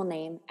baptismal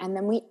name and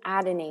then we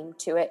add a name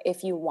to it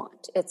if you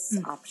want. It's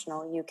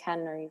optional. You can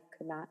or you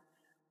could not.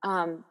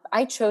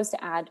 I chose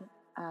to add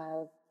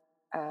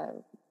a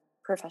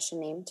profession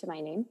name to my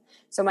name.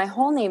 So my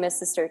whole name is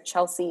Sister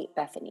Chelsea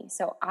Bethany.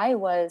 So I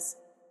was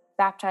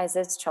baptized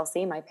as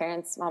Chelsea. My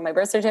parents on my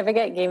birth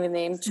certificate gave me the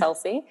name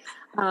Chelsea.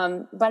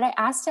 But I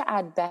asked to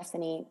add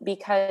Bethany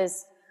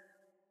because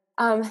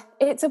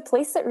it's a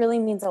place that really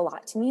means a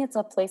lot to me. It's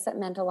a place that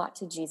meant a lot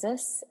to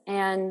Jesus.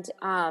 And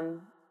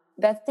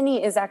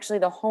Bethany is actually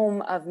the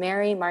home of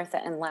Mary, Martha,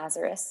 and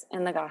Lazarus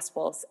in the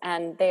Gospels.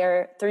 And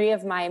they're three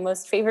of my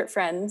most favorite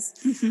friends,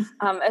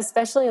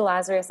 especially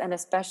Lazarus and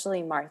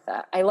especially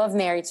Martha. I love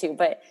Mary too,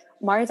 but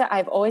Martha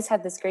I've always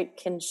had this great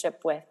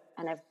kinship with,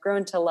 and I've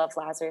grown to love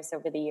Lazarus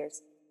over the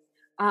years.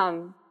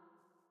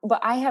 But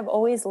I have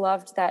always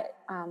loved that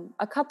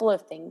a couple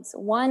of things.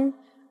 One,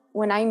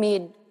 when I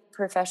made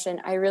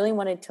profession, I really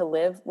wanted to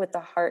live with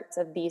the hearts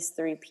of these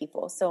three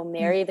people. So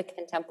Mary, the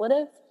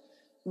contemplative,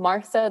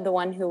 Martha, the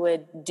one who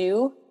would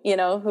do,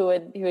 who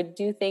would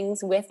do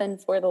things with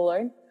and for the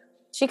Lord.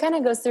 She kind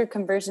of goes through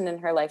conversion in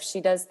her life. She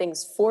does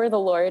things for the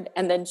Lord,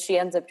 and then she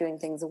ends up doing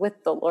things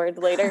with the Lord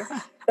later.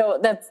 So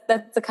that's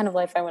the kind of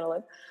life I want to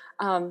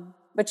live.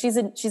 But she's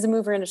a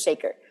mover and a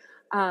shaker.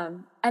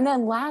 And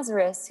then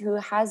Lazarus, who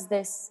has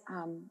this,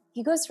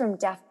 he goes from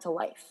death to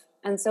life.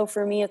 And so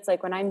for me, it's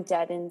like when I'm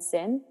dead in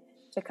sin,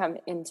 to come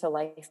into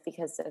life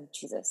because of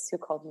Jesus who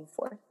called me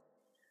forth.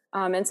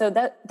 And so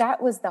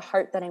that was the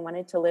heart that I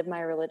wanted to live my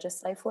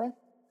religious life with.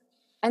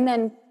 And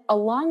then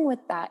along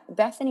with that,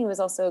 Bethany was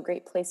also a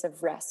great place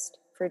of rest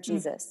for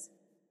Jesus.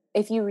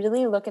 If you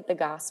really look at the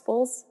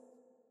Gospels,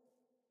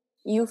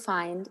 you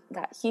find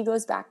that he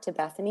goes back to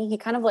Bethany. He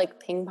kind of like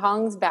ping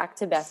pongs back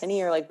to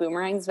Bethany or like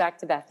boomerangs back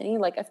to Bethany,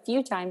 like a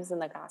few times in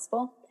the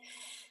Gospel.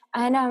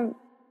 And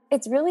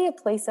it's really a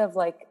place of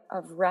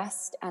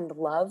rest and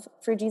love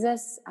for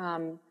Jesus.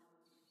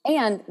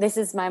 And this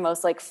is my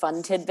most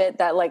fun tidbit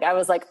that I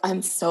was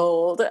I'm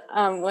sold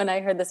when I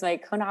heard this. My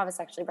co-novice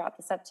actually brought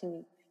this up to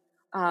me,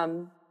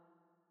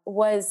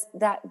 was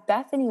that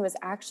Bethany was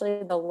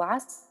actually the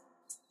last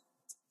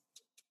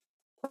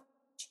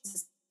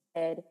Jesus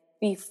did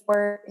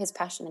before his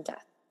passion and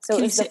death. So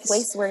it was the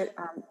place where...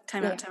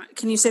 Time out.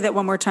 Can you say that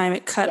one more time?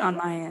 It cut on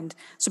my end.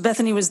 So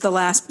Bethany was the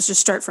last. Let's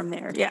just start from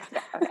there. Yeah.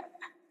 Okay.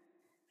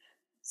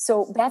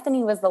 So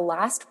Bethany was the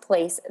last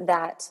place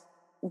that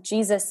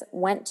Jesus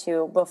went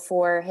to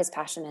before his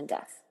passion and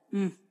death.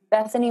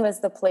 Bethany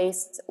was the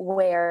place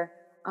where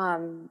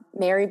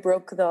Mary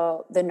broke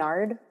the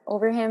nard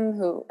over him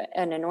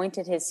and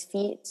anointed his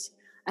feet.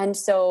 And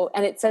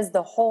it says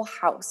the whole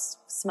house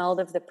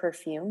smelled of the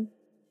perfume.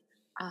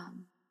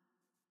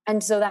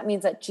 And so that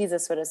means that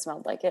Jesus would have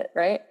smelled like it,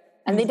 right?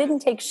 And they didn't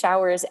take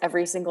showers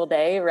every single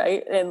day,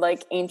 right? In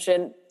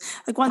ancient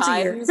once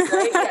times, a year.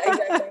 Right? Yeah,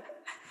 exactly.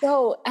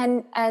 So,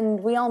 and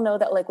we all know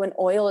that when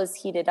oil is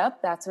heated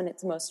up, that's when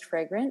it's most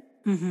fragrant.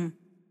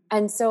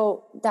 And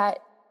so that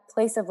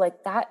place of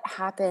that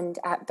happened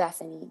at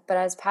Bethany, but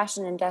as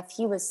passion and death,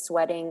 he was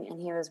sweating and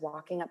he was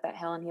walking up that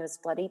hill and he was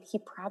bloodied. He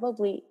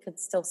probably could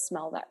still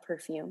smell that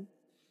perfume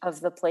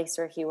of the place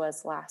where he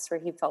was last, where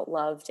he felt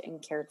loved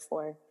and cared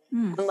for.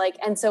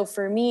 And so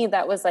for me,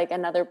 that was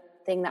another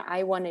thing that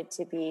I wanted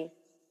to be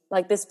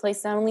this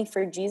place, not only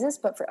for Jesus,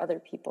 but for other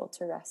people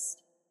to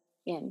rest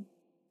in.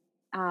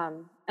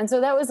 And so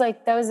that was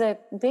a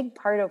big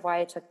part of why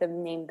I took the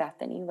name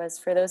Bethany, was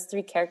for those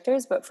three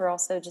characters, but for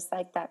also just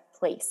that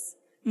place.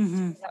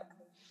 And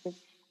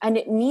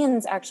it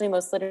means actually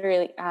most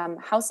literally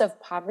house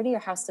of poverty or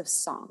house of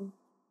song.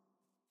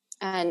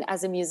 And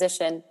as a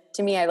musician,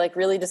 to me, I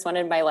really just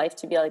wanted my life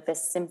to be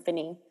this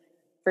symphony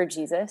for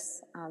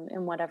Jesus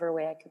in whatever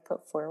way I could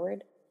put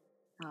forward.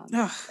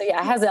 So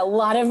yeah, it has a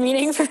lot of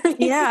meaning for me.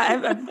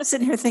 Yeah, I'm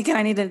sitting here thinking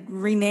I need to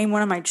rename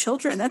one of my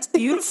children. That's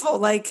beautiful,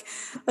 like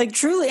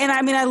truly. And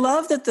I mean, I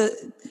love that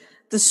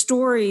the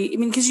story. I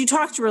mean, because you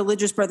talk to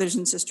religious brothers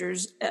and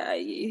sisters,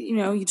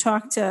 you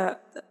talk to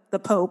the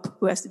Pope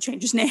who has to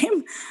change his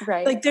name.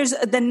 Right. There's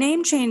the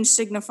name change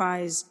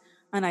signifies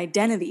an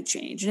identity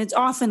change, and it's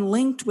often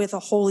linked with a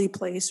holy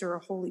place or a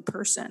holy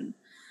person.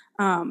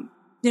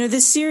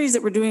 This series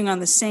that we're doing on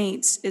the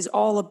saints is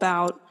all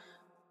about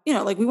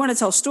like we want to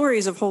tell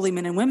stories of holy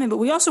men and women, but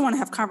we also want to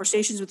have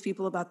conversations with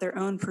people about their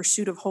own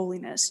pursuit of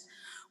holiness.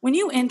 When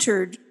you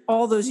entered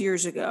all those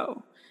years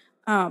ago,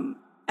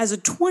 as a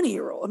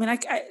 20-year-old, I mean,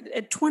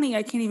 at 20,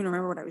 I can't even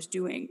remember what I was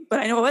doing, but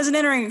I know I wasn't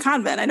entering a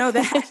convent. I know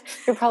that.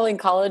 You're probably in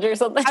college or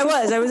something. I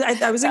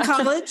was in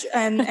college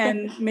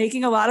and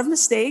making a lot of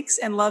mistakes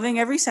and loving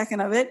every second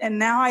of it. And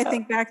now I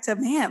think back to,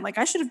 man, like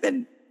I should have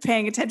been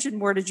paying attention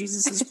more to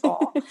Jesus's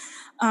fall.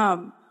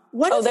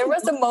 There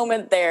was a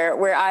moment there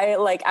where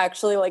I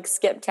actually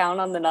skipped town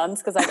on the nuns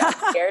because I got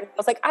scared. I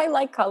was like, I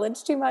like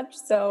college too much.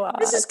 So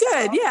this is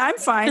good. Yeah, I'm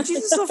fine.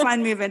 Jesus will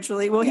find me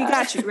eventually. Well, he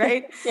got you,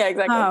 right? Yeah,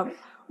 exactly.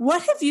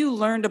 What have you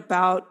learned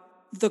about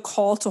the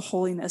call to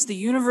holiness, the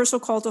universal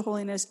call to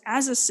holiness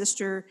as a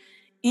sister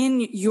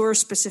in your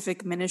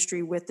specific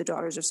ministry with the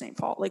Daughters of St.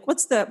 Paul? Like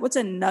what's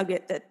a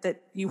nugget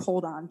that you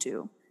hold on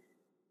to?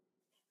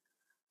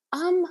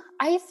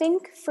 I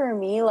think for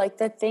me,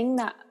 the thing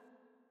that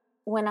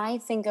when I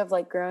think of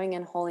growing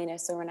in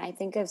holiness or when I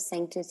think of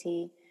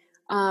sanctity,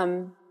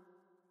 I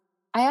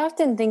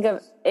often think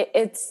of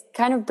it's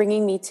kind of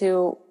bringing me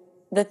to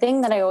the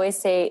thing that I always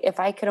say, if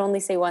I could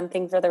only say one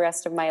thing for the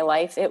rest of my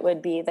life, it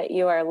would be that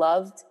you are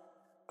loved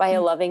by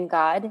a loving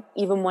God,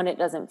 even when it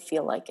doesn't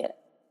feel like it.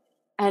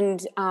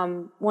 And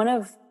one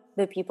of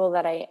the people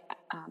that I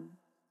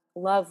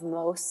love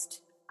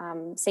most,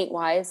 Saint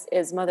Wise,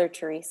 is Mother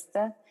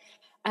Teresa.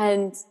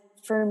 And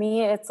for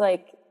me, it's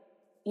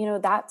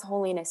that's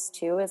holiness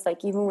too. It's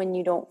even when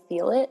you don't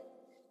feel it,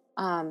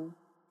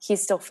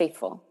 he's still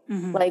faithful.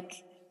 Mm-hmm.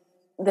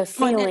 The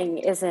feeling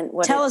isn't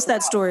what. Tell us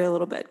that story a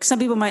little bit, because some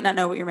people might not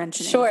know what you're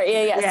mentioning. Sure.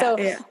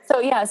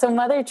 Yeah. So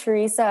Mother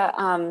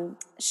Teresa,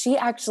 she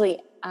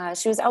actually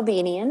she was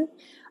Albanian,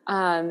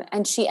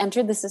 and she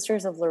entered the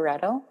Sisters of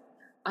Loreto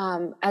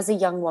as a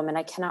young woman.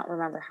 I cannot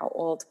remember how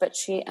old, but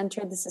she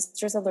entered the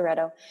Sisters of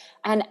Loreto,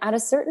 and at a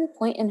certain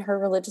point in her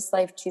religious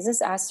life,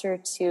 Jesus asked her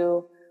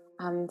to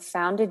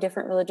found a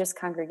different religious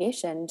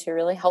congregation to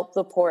really help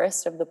the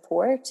poorest of the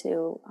poor,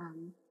 to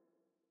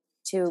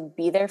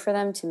be there for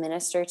them, to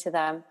minister to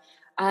them.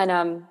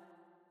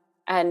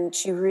 And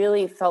she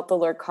really felt the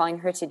Lord calling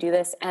her to do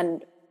this.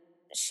 And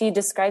she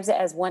describes it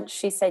as once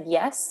she said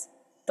yes,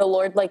 the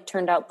Lord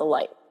turned out the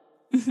light.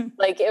 Mm-hmm.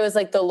 It was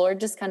the Lord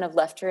just kind of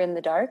left her in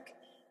the dark,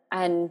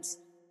 and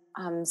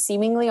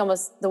seemingly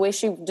almost the way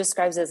she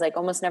describes it is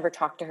almost never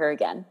talked to her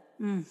again.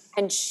 Mm.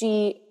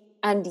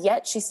 And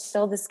yet she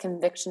still this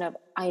conviction of,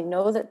 I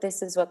know that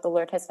this is what the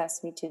Lord has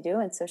asked me to do.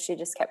 And so she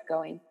just kept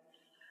going.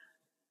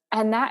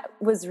 And that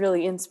was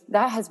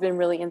that has been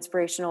really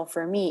inspirational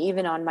for me,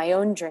 even on my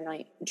own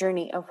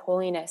journey of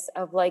holiness,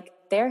 of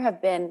there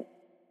have been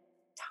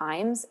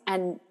times,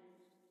 and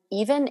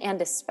even and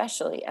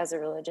especially as a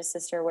religious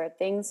sister, where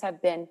things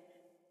have been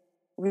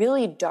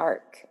really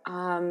dark,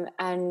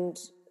 and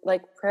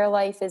prayer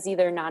life is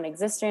either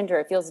non-existent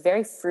or it feels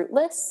very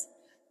fruitless.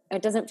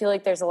 It doesn't feel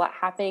like there's a lot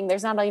happening.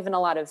 There's not even a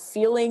lot of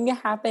feeling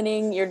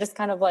happening. You're just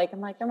kind of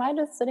am I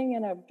just sitting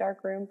in a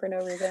dark room for no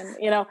reason?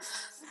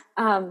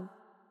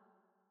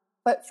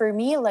 But for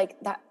me,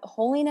 that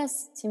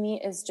holiness to me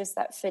is just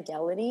that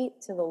fidelity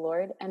to the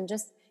Lord, and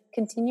just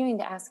continuing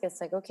to ask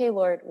us okay,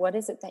 Lord, what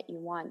is it that you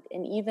want?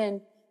 And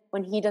even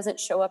when he doesn't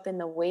show up in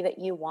the way that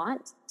you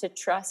want, to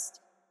trust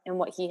in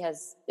what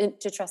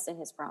to trust in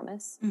his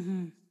promise.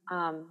 Mm-hmm.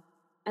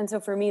 And so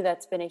for me,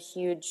 that's been a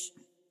huge,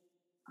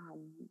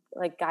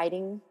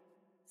 guiding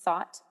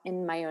thought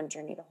in my own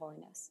journey to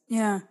holiness.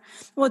 Yeah.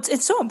 Well,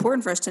 it's so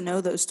important for us to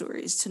know those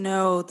stories, to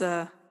know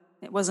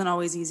it wasn't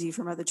always easy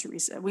for Mother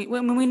Teresa. We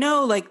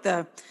know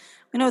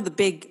the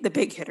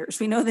big hitters.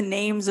 We know the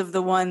names of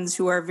the ones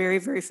who are very,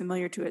 very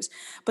familiar to us.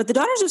 But the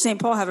Daughters of St.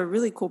 Paul have a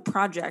really cool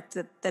project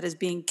that is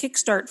being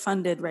Kickstart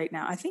funded right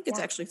now. I think it's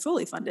actually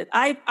fully funded.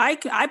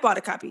 I bought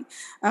a copy.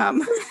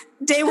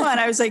 Day one,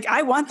 I was like,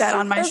 I want that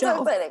on my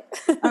shelf.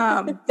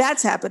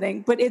 That's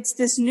happening. But it's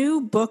this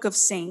new book of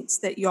saints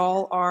that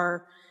y'all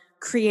are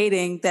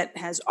creating that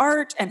has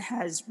art and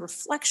has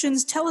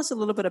reflections. Tell us a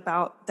little bit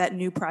about that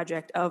new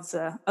project of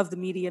the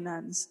Media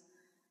Nuns.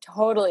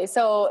 Totally.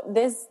 So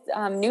this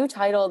new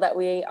title that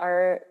we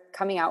are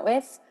coming out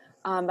with,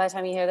 by the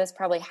time you hear this,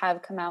 probably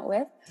have come out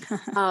with.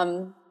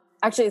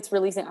 Actually, it's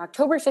releasing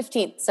October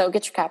 15th, so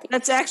get your copy.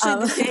 That's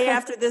actually the day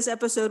after this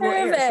episode will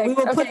air. So we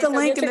will put the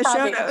link in the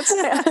show notes.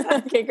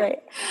 Okay, great.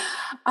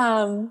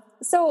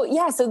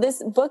 So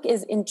this book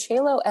is In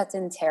Cielo et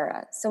in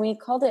Terra. So we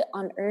called it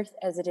On Earth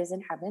as It Is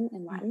in Heaven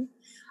in Latin.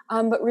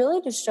 But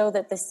really to show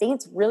that the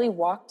saints really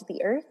walked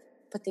the earth,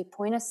 but they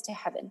point us to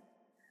heaven.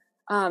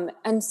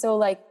 And so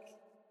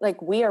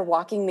we are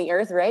walking the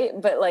earth, right?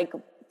 But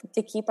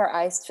to keep our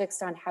eyes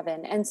fixed on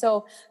heaven. And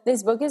so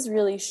this book is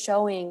really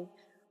showing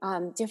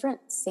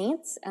different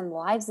saints and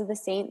lives of the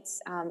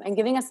saints, and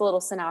giving us a little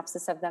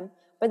synopsis of them,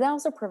 but then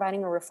also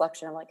providing a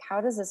reflection of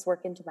how does this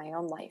work into my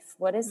own life?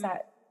 What is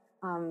that?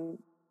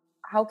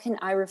 How can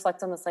I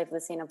reflect on this life of the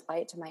saint and apply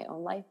it to my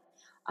own life?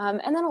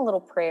 And then a little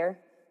prayer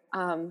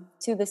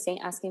to the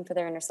saint, asking for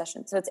their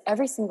intercession. So it's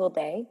every single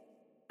day.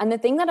 And the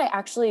thing that I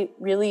actually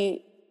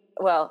really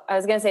well, I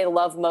was going to say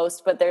love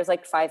most, but there's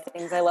like 5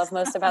 things I love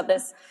most about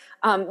this.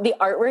 The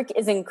artwork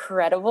is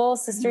incredible.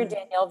 Sister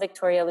Danielle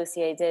Victoria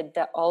Lucier did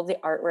all the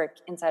artwork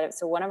inside of it.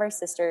 So one of our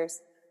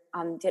sisters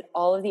did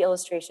all of the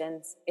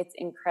illustrations. It's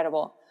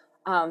incredible.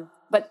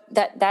 But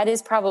that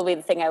is probably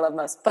the thing I love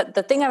most. But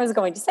the thing I was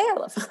going to say I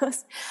love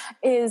most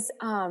is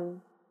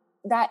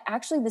that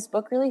actually this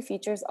book really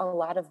features a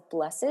lot of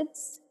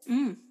blesseds.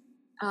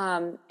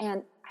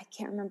 And I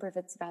can't remember if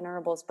it's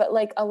venerables, but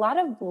like a lot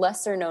of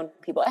lesser known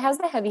people. It has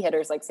the heavy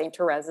hitters like St.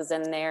 Teresa's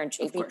in there and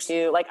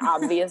JP2. Like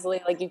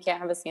obviously, like you can't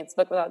have a saints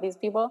book without these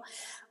people.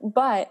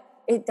 But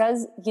it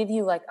does give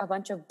you like a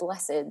bunch of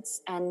blesseds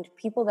and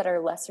people that are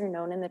lesser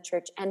known in the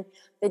church. And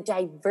the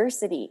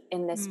diversity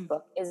in this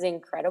book is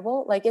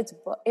incredible. Like it's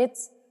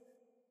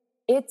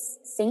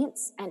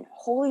saints and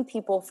holy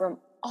people from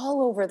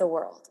all over the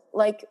world.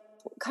 Like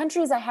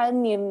countries I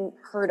hadn't even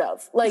heard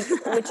of, like,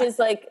 which is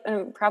like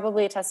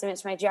probably a testament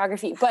to my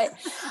geography, but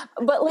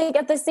like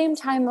at the same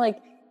time,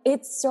 like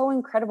it's so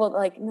incredible that,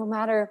 like, no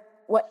matter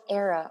what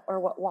era or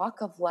what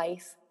walk of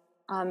life,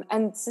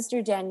 and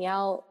Sister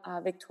Danielle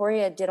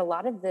Victoria did a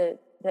lot of the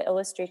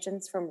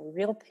illustrations from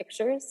real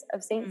pictures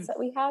of saints that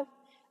we have,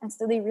 and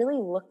so they really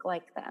look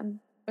like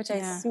them, which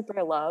I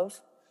super love.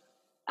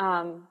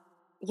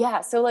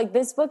 So like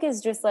this book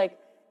is just like,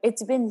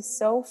 it's been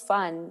so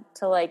fun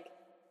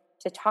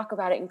to talk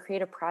about it and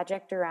create a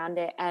project around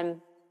it and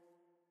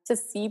to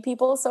see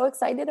people so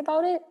excited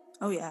about it.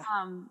 Oh yeah.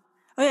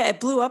 It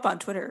blew up on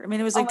Twitter. I mean,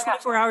 it was like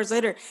 24 hours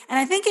later. And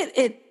I think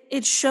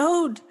it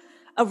showed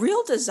a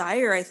real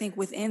desire, I think,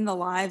 within the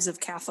lives of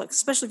Catholics,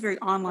 especially very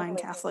online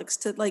Catholics,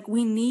 to like,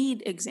 we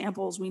need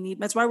examples.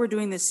 That's why we're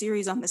doing this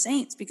series on the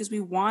saints, because we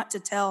want to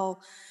tell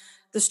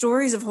the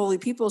stories of holy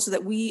people so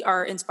that we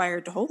are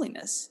inspired to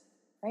holiness.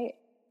 Right.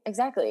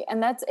 Exactly.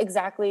 And that's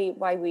exactly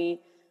why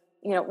we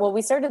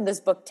started this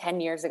book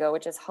 10 years ago,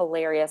 which is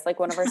hilarious. Like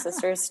one of our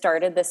sisters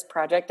started this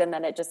project and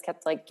then it just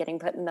kept like getting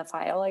put in the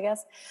file, I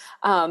guess.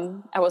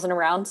 I wasn't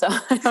around, so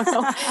I don't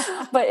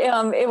know. But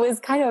it was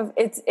kind of,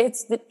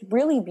 it's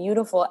really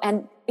beautiful,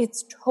 and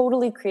it's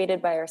totally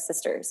created by our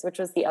sisters, which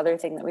was the other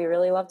thing that we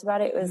really loved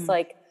about it. It was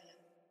like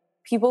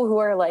people who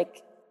are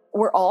like,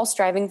 we're all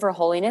striving for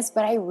holiness,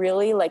 but I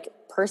really like,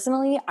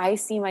 personally, I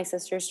see my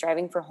sisters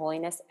striving for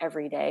holiness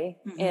every day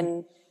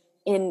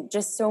in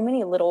just so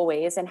many little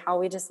ways, and how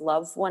we just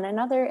love one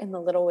another in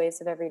the little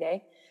ways of every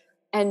day.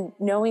 And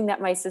knowing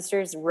that my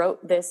sisters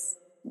wrote this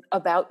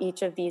about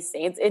each of these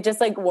saints, it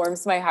just like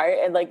warms my heart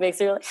and like makes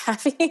me really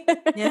happy.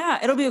 Yeah,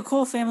 it'll be a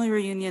cool family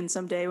reunion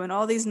someday when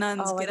all these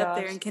nuns get up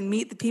there and can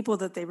meet the people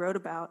that they wrote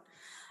about.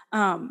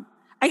 I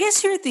guess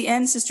here at the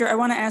end, sister, I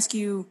want to ask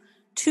you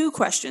 2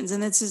 questions,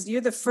 and this is, you're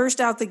the first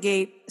out the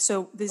gate,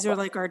 so these are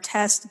like our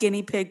test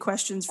guinea pig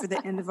questions for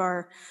the end of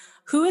our.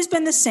 Who has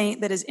been the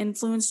saint that has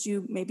influenced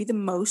you maybe the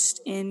most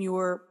in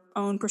your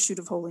own pursuit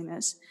of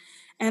holiness?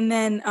 And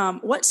then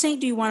what saint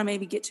do you want to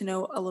maybe get to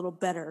know a little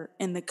better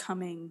in the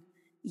coming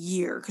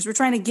year? Because we're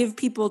trying to give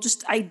people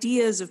just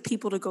ideas of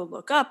people to go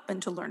look up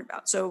and to learn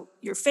about. So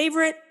your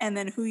favorite, and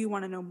then who you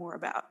want to know more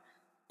about.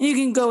 And you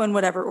can go in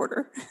whatever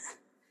order.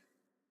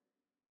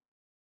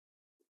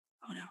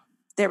 Oh, no.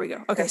 There we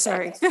go. Okay,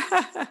 sorry.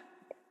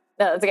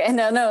 No, that's okay.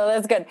 No,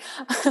 that's good.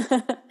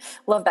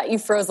 Love that. You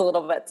froze a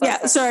little bit.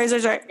 So sorry.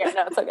 Yeah,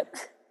 no, it's all good.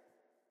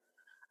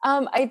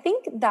 I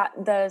think that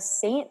the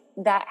saint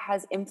that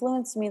has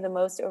influenced me the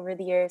most over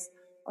the years,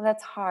 well,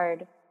 that's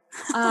hard.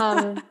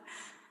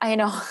 I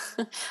know.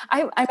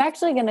 I'm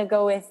actually going to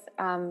go with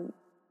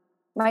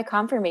my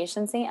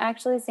confirmation saint,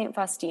 actually. Saint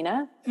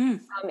Faustina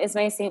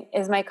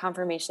is my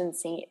confirmation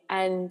saint.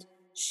 And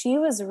she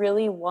was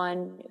really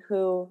one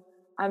who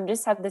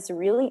just had this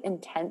really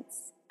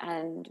intense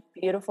and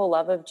beautiful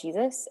love of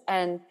Jesus,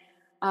 and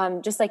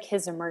just like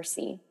his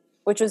mercy,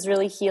 which was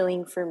really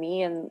healing for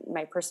me and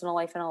my personal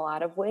life in a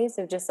lot of ways,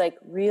 of just like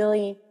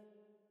really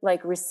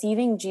like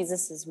receiving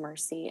Jesus's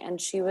mercy. And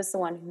she was the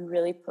one who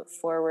really put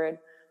forward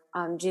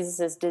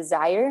Jesus's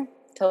desire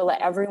to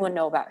let everyone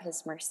know about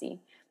his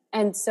mercy.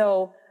 And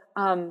so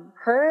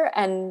her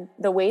and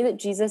the way that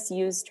Jesus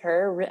used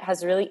her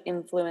has really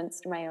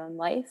influenced my own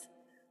life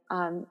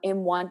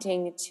in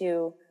wanting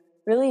to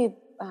really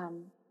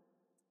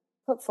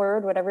put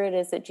forward whatever it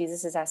is that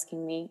Jesus is asking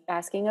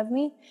of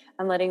me,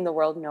 and letting the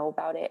world know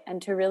about it, and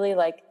to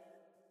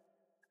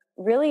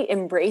really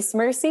embrace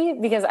mercy,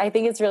 because I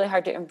think it's really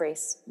hard to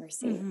embrace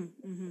mercy.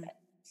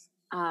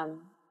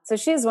 So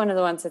she's one of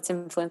the ones that's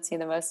influenced me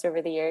the most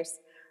over the years.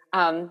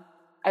 I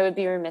would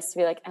be remiss to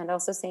be like, and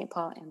also St.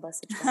 Paul and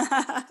Blessed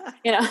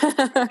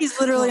James. He's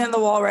literally on the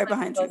wall right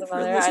behind you.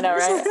 I know,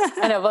 right?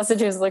 I know, Blessed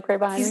James is like right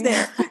behind me. He's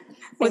there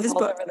with his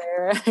book. Over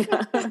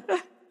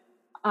there.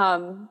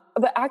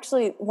 But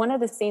actually, one of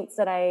the saints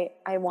that I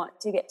want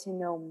to get to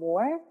know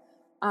more,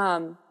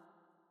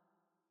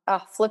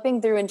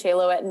 flipping through in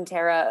Cheloet and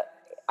Terra,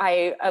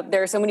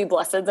 there are so many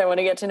blesseds I want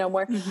to get to know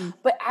more.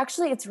 But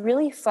actually, it's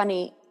really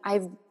funny.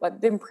 I've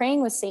been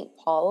praying with St.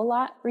 Paul a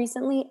lot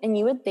recently, and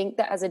you would think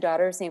that as a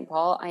daughter of St.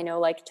 Paul, I know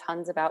like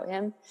tons about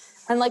him.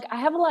 And like, I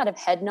have a lot of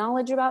head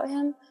knowledge about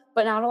him,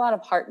 but not a lot of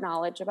heart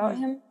knowledge about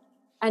him.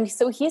 And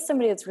so he's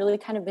somebody that's really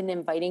kind of been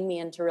inviting me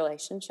into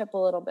relationship a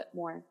little bit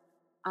more.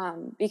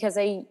 Because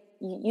I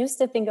used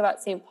to think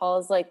about St. Paul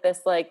as like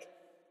this, like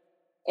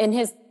in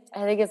his,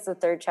 I think it's the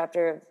 3rd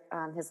chapter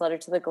of his letter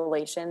to the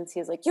Galatians.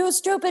 He's like, you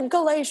stupid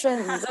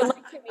Galatians. And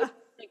like, to me, like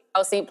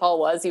how St. Paul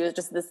was, he was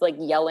just this like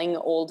yelling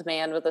old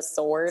man with a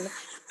sword.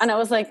 And I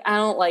was like, I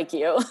don't like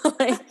you.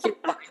 Like,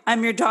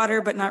 I'm your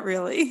daughter, but not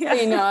really. Yeah.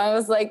 You know, I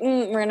was like,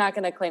 we're not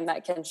going to claim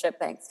that kinship.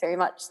 Thanks very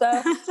much.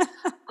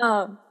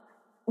 So,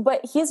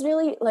 but he's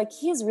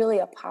really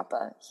a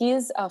papa.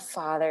 He's a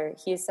father.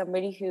 He's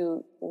somebody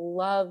who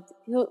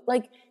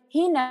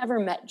he never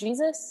met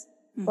Jesus,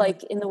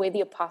 like in the way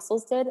the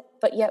apostles did,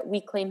 but yet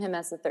we claim him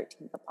as the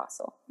 13th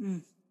apostle.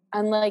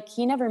 And like,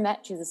 he never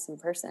met Jesus in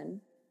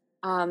person.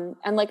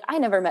 And like, I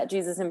never met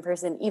Jesus in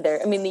person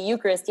either. I mean, the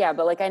Eucharist, yeah,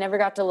 but like, I never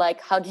got to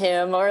like hug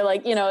him or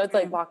like, you know, it's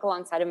like walk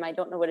alongside him. I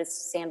don't know what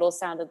his sandals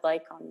sounded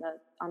like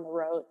on the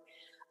road.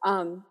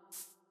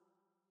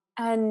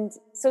 And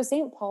so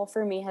St. Paul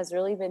for me has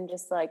really been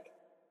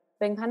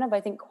been kind of, I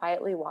think,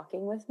 quietly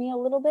walking with me a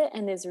little bit,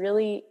 and is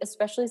really,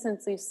 especially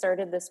since we've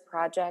started this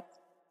project,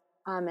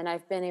 and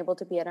I've been able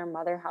to be at our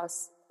mother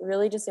house,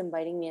 really just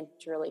inviting me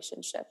into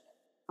relationship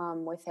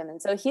with him.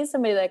 And so he's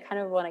somebody that I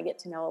kind of want to get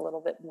to know a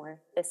little bit more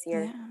this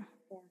year.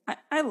 Yeah.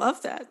 I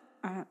love that.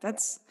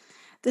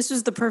 This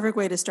was the perfect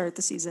way to start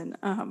the season,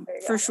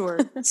 for sure.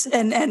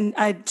 And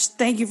I just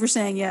thank you for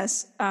saying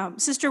yes.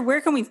 Sister,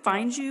 where can we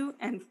find you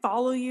and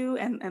follow you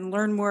and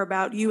learn more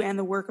about you and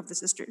the work of the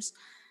sisters?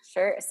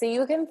 Sure. So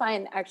you can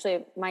find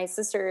actually my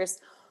sisters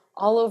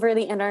all over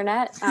the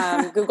internet.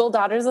 Google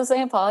Daughters of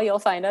St. Paul, you'll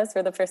find us.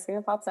 We're the first thing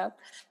that pops up.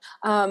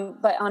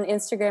 But on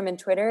Instagram and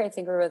Twitter, I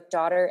think we're with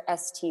Daughter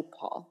St.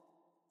 Paul.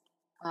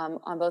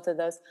 On both of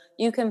those.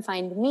 You can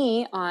find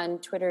me on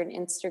Twitter and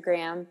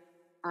Instagram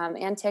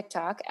and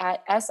TikTok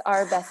at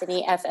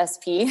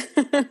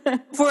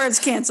SRBethanyFSP. Before it's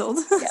canceled.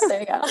 Yeah,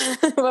 there you go.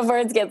 Before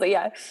it's canceled,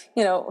 yeah.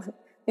 You know,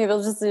 maybe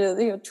we'll just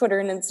do Twitter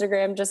and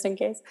Instagram just in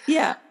case.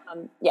 Yeah.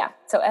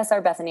 So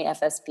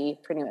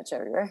SRBethanyFSP pretty much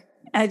everywhere.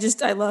 I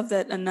love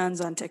that a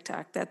nun's on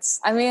TikTok.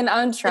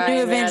 I'm trying.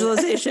 New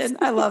evangelization.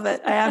 I love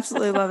it. I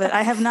absolutely love it.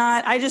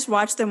 I just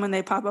watch them when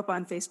they pop up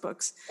on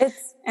Facebooks.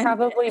 It's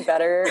probably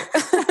better.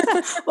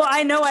 Well,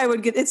 I know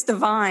it's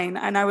divine,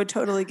 and I would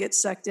totally get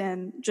sucked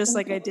in just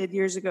like I did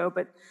years ago.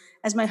 But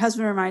as my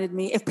husband reminded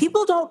me, if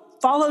people don't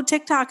follow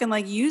TikTok and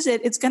like use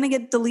it, it's going to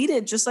get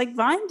deleted just like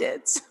Vine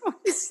did. So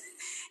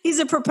he's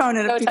a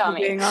proponent of people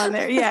being on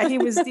there. Yeah,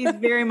 he's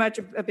very much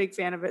a big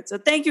fan of it. So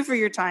thank you for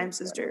your time,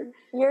 sister.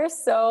 You're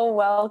so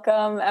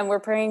welcome. And we're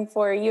praying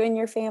for you and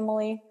your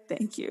family.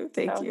 Thank you.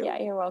 Thank you.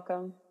 Yeah, you're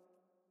welcome.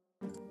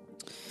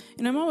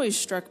 And I'm always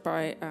struck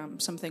by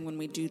something when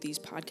we do these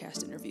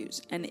podcast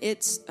interviews, and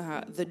it's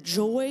the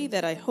joy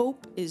that I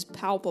hope is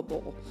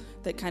palpable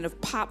that kind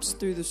of pops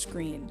through the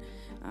screen.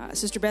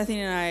 Sister Bethany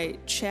and I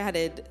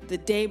chatted the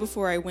day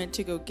before I went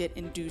to go get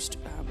induced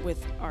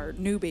with our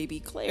new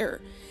baby,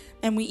 Claire.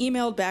 And we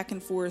emailed back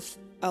and forth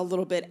a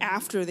little bit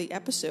after the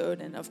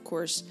episode. And of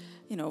course,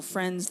 you know,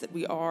 friends that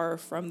we are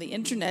from the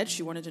internet,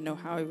 she wanted to know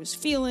how I was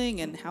feeling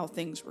and how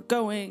things were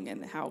going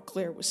and how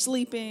Claire was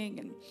sleeping.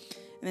 And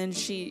then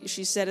she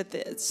said at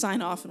the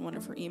sign off in one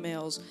of her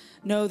emails,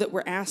 know that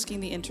we're asking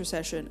the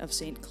intercession of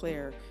St.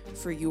 Claire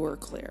for your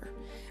Claire.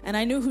 And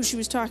I knew who she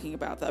was talking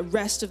about. The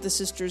rest of the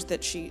sisters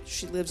that she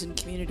lives in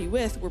community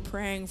with were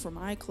praying for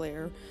my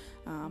Claire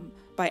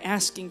by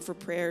asking for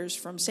prayers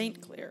from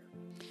St. Claire.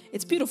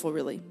 It's beautiful,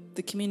 really,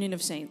 the communion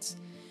of saints.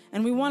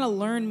 And we want to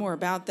learn more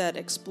about that,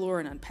 explore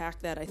and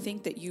unpack that. I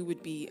think that you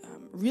would be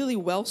really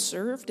well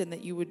served and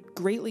that you would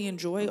greatly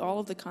enjoy all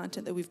of the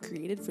content that we've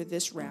created for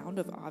this round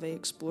of Ave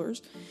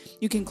Explores.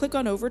 You can click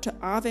on over to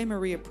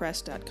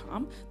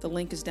AveMariaPress.com. The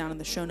link is down in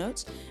the show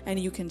notes. And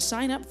you can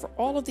sign up for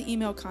all of the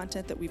email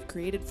content that we've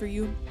created for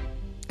you.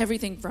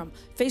 Everything from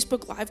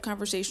Facebook Live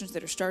conversations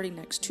that are starting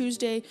next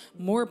Tuesday,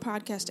 more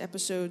podcast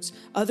episodes,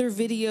 other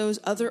videos,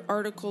 other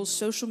articles,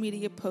 social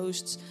media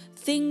posts,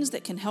 things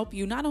that can help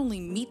you not only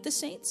meet the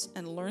saints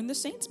and learn the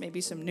saints, maybe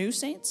some new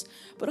saints,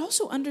 but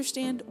also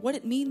understand what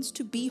it means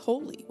to be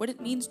holy, what it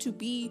means to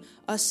be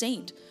a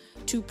saint,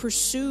 to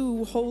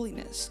pursue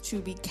holiness, to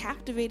be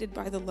captivated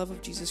by the love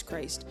of Jesus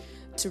Christ,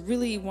 to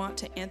really want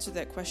to answer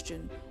that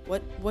question,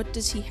 what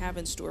does he have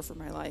in store for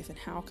my life and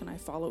how can I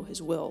follow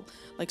his will,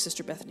 like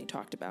Sister Bethany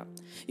talked about.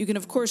 You can,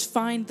 of course,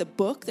 find the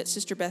book that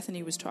Sister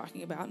Bethany was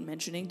talking about and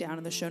mentioning down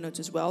in the show notes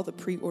as well, the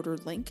pre-order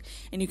link,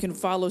 and you can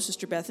follow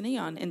Sister Bethany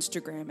on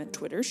Instagram and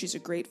Twitter. She's a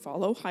great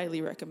follow,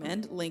 highly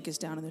recommend. Link is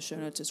down in the show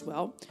notes as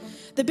well.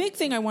 The big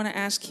thing I want to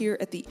ask here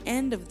at the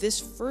end of this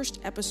first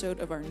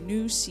episode of our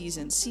new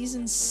season,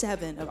 Season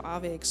 7 of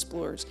Ave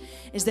Explores,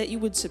 is that you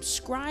would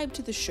subscribe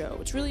to the show.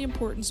 It's really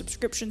important. Subscribe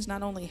subscriptions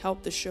not only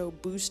help the show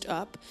boost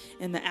up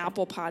in the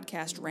Apple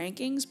Podcast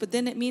rankings, but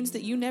then it means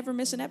that you never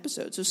miss an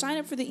episode. So sign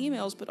up for the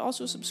emails, but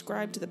also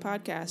subscribe to the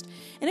podcast.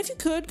 And if you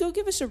could, go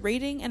give us a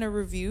rating and a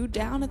review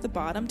down at the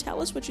bottom.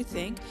 Tell us what you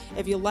think.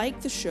 If you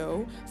like the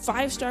show,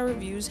 5-star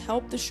reviews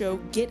help the show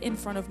get in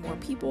front of more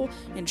people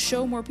and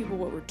show more people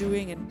what we're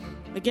doing. And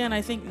again,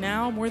 I think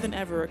now more than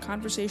ever, a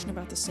conversation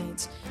about the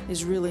saints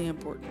is really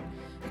important.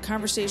 A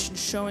conversation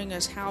showing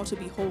us how to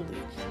be holy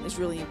is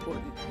really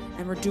important.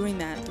 And we're doing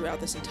that throughout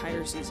this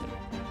entire season.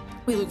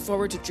 We look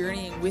forward to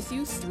journeying with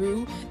you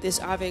through this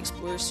Ave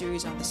Explorer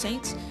series on the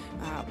saints.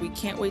 We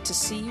can't wait to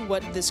see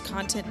what this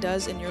content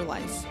does in your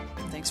life.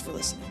 Thanks for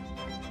listening.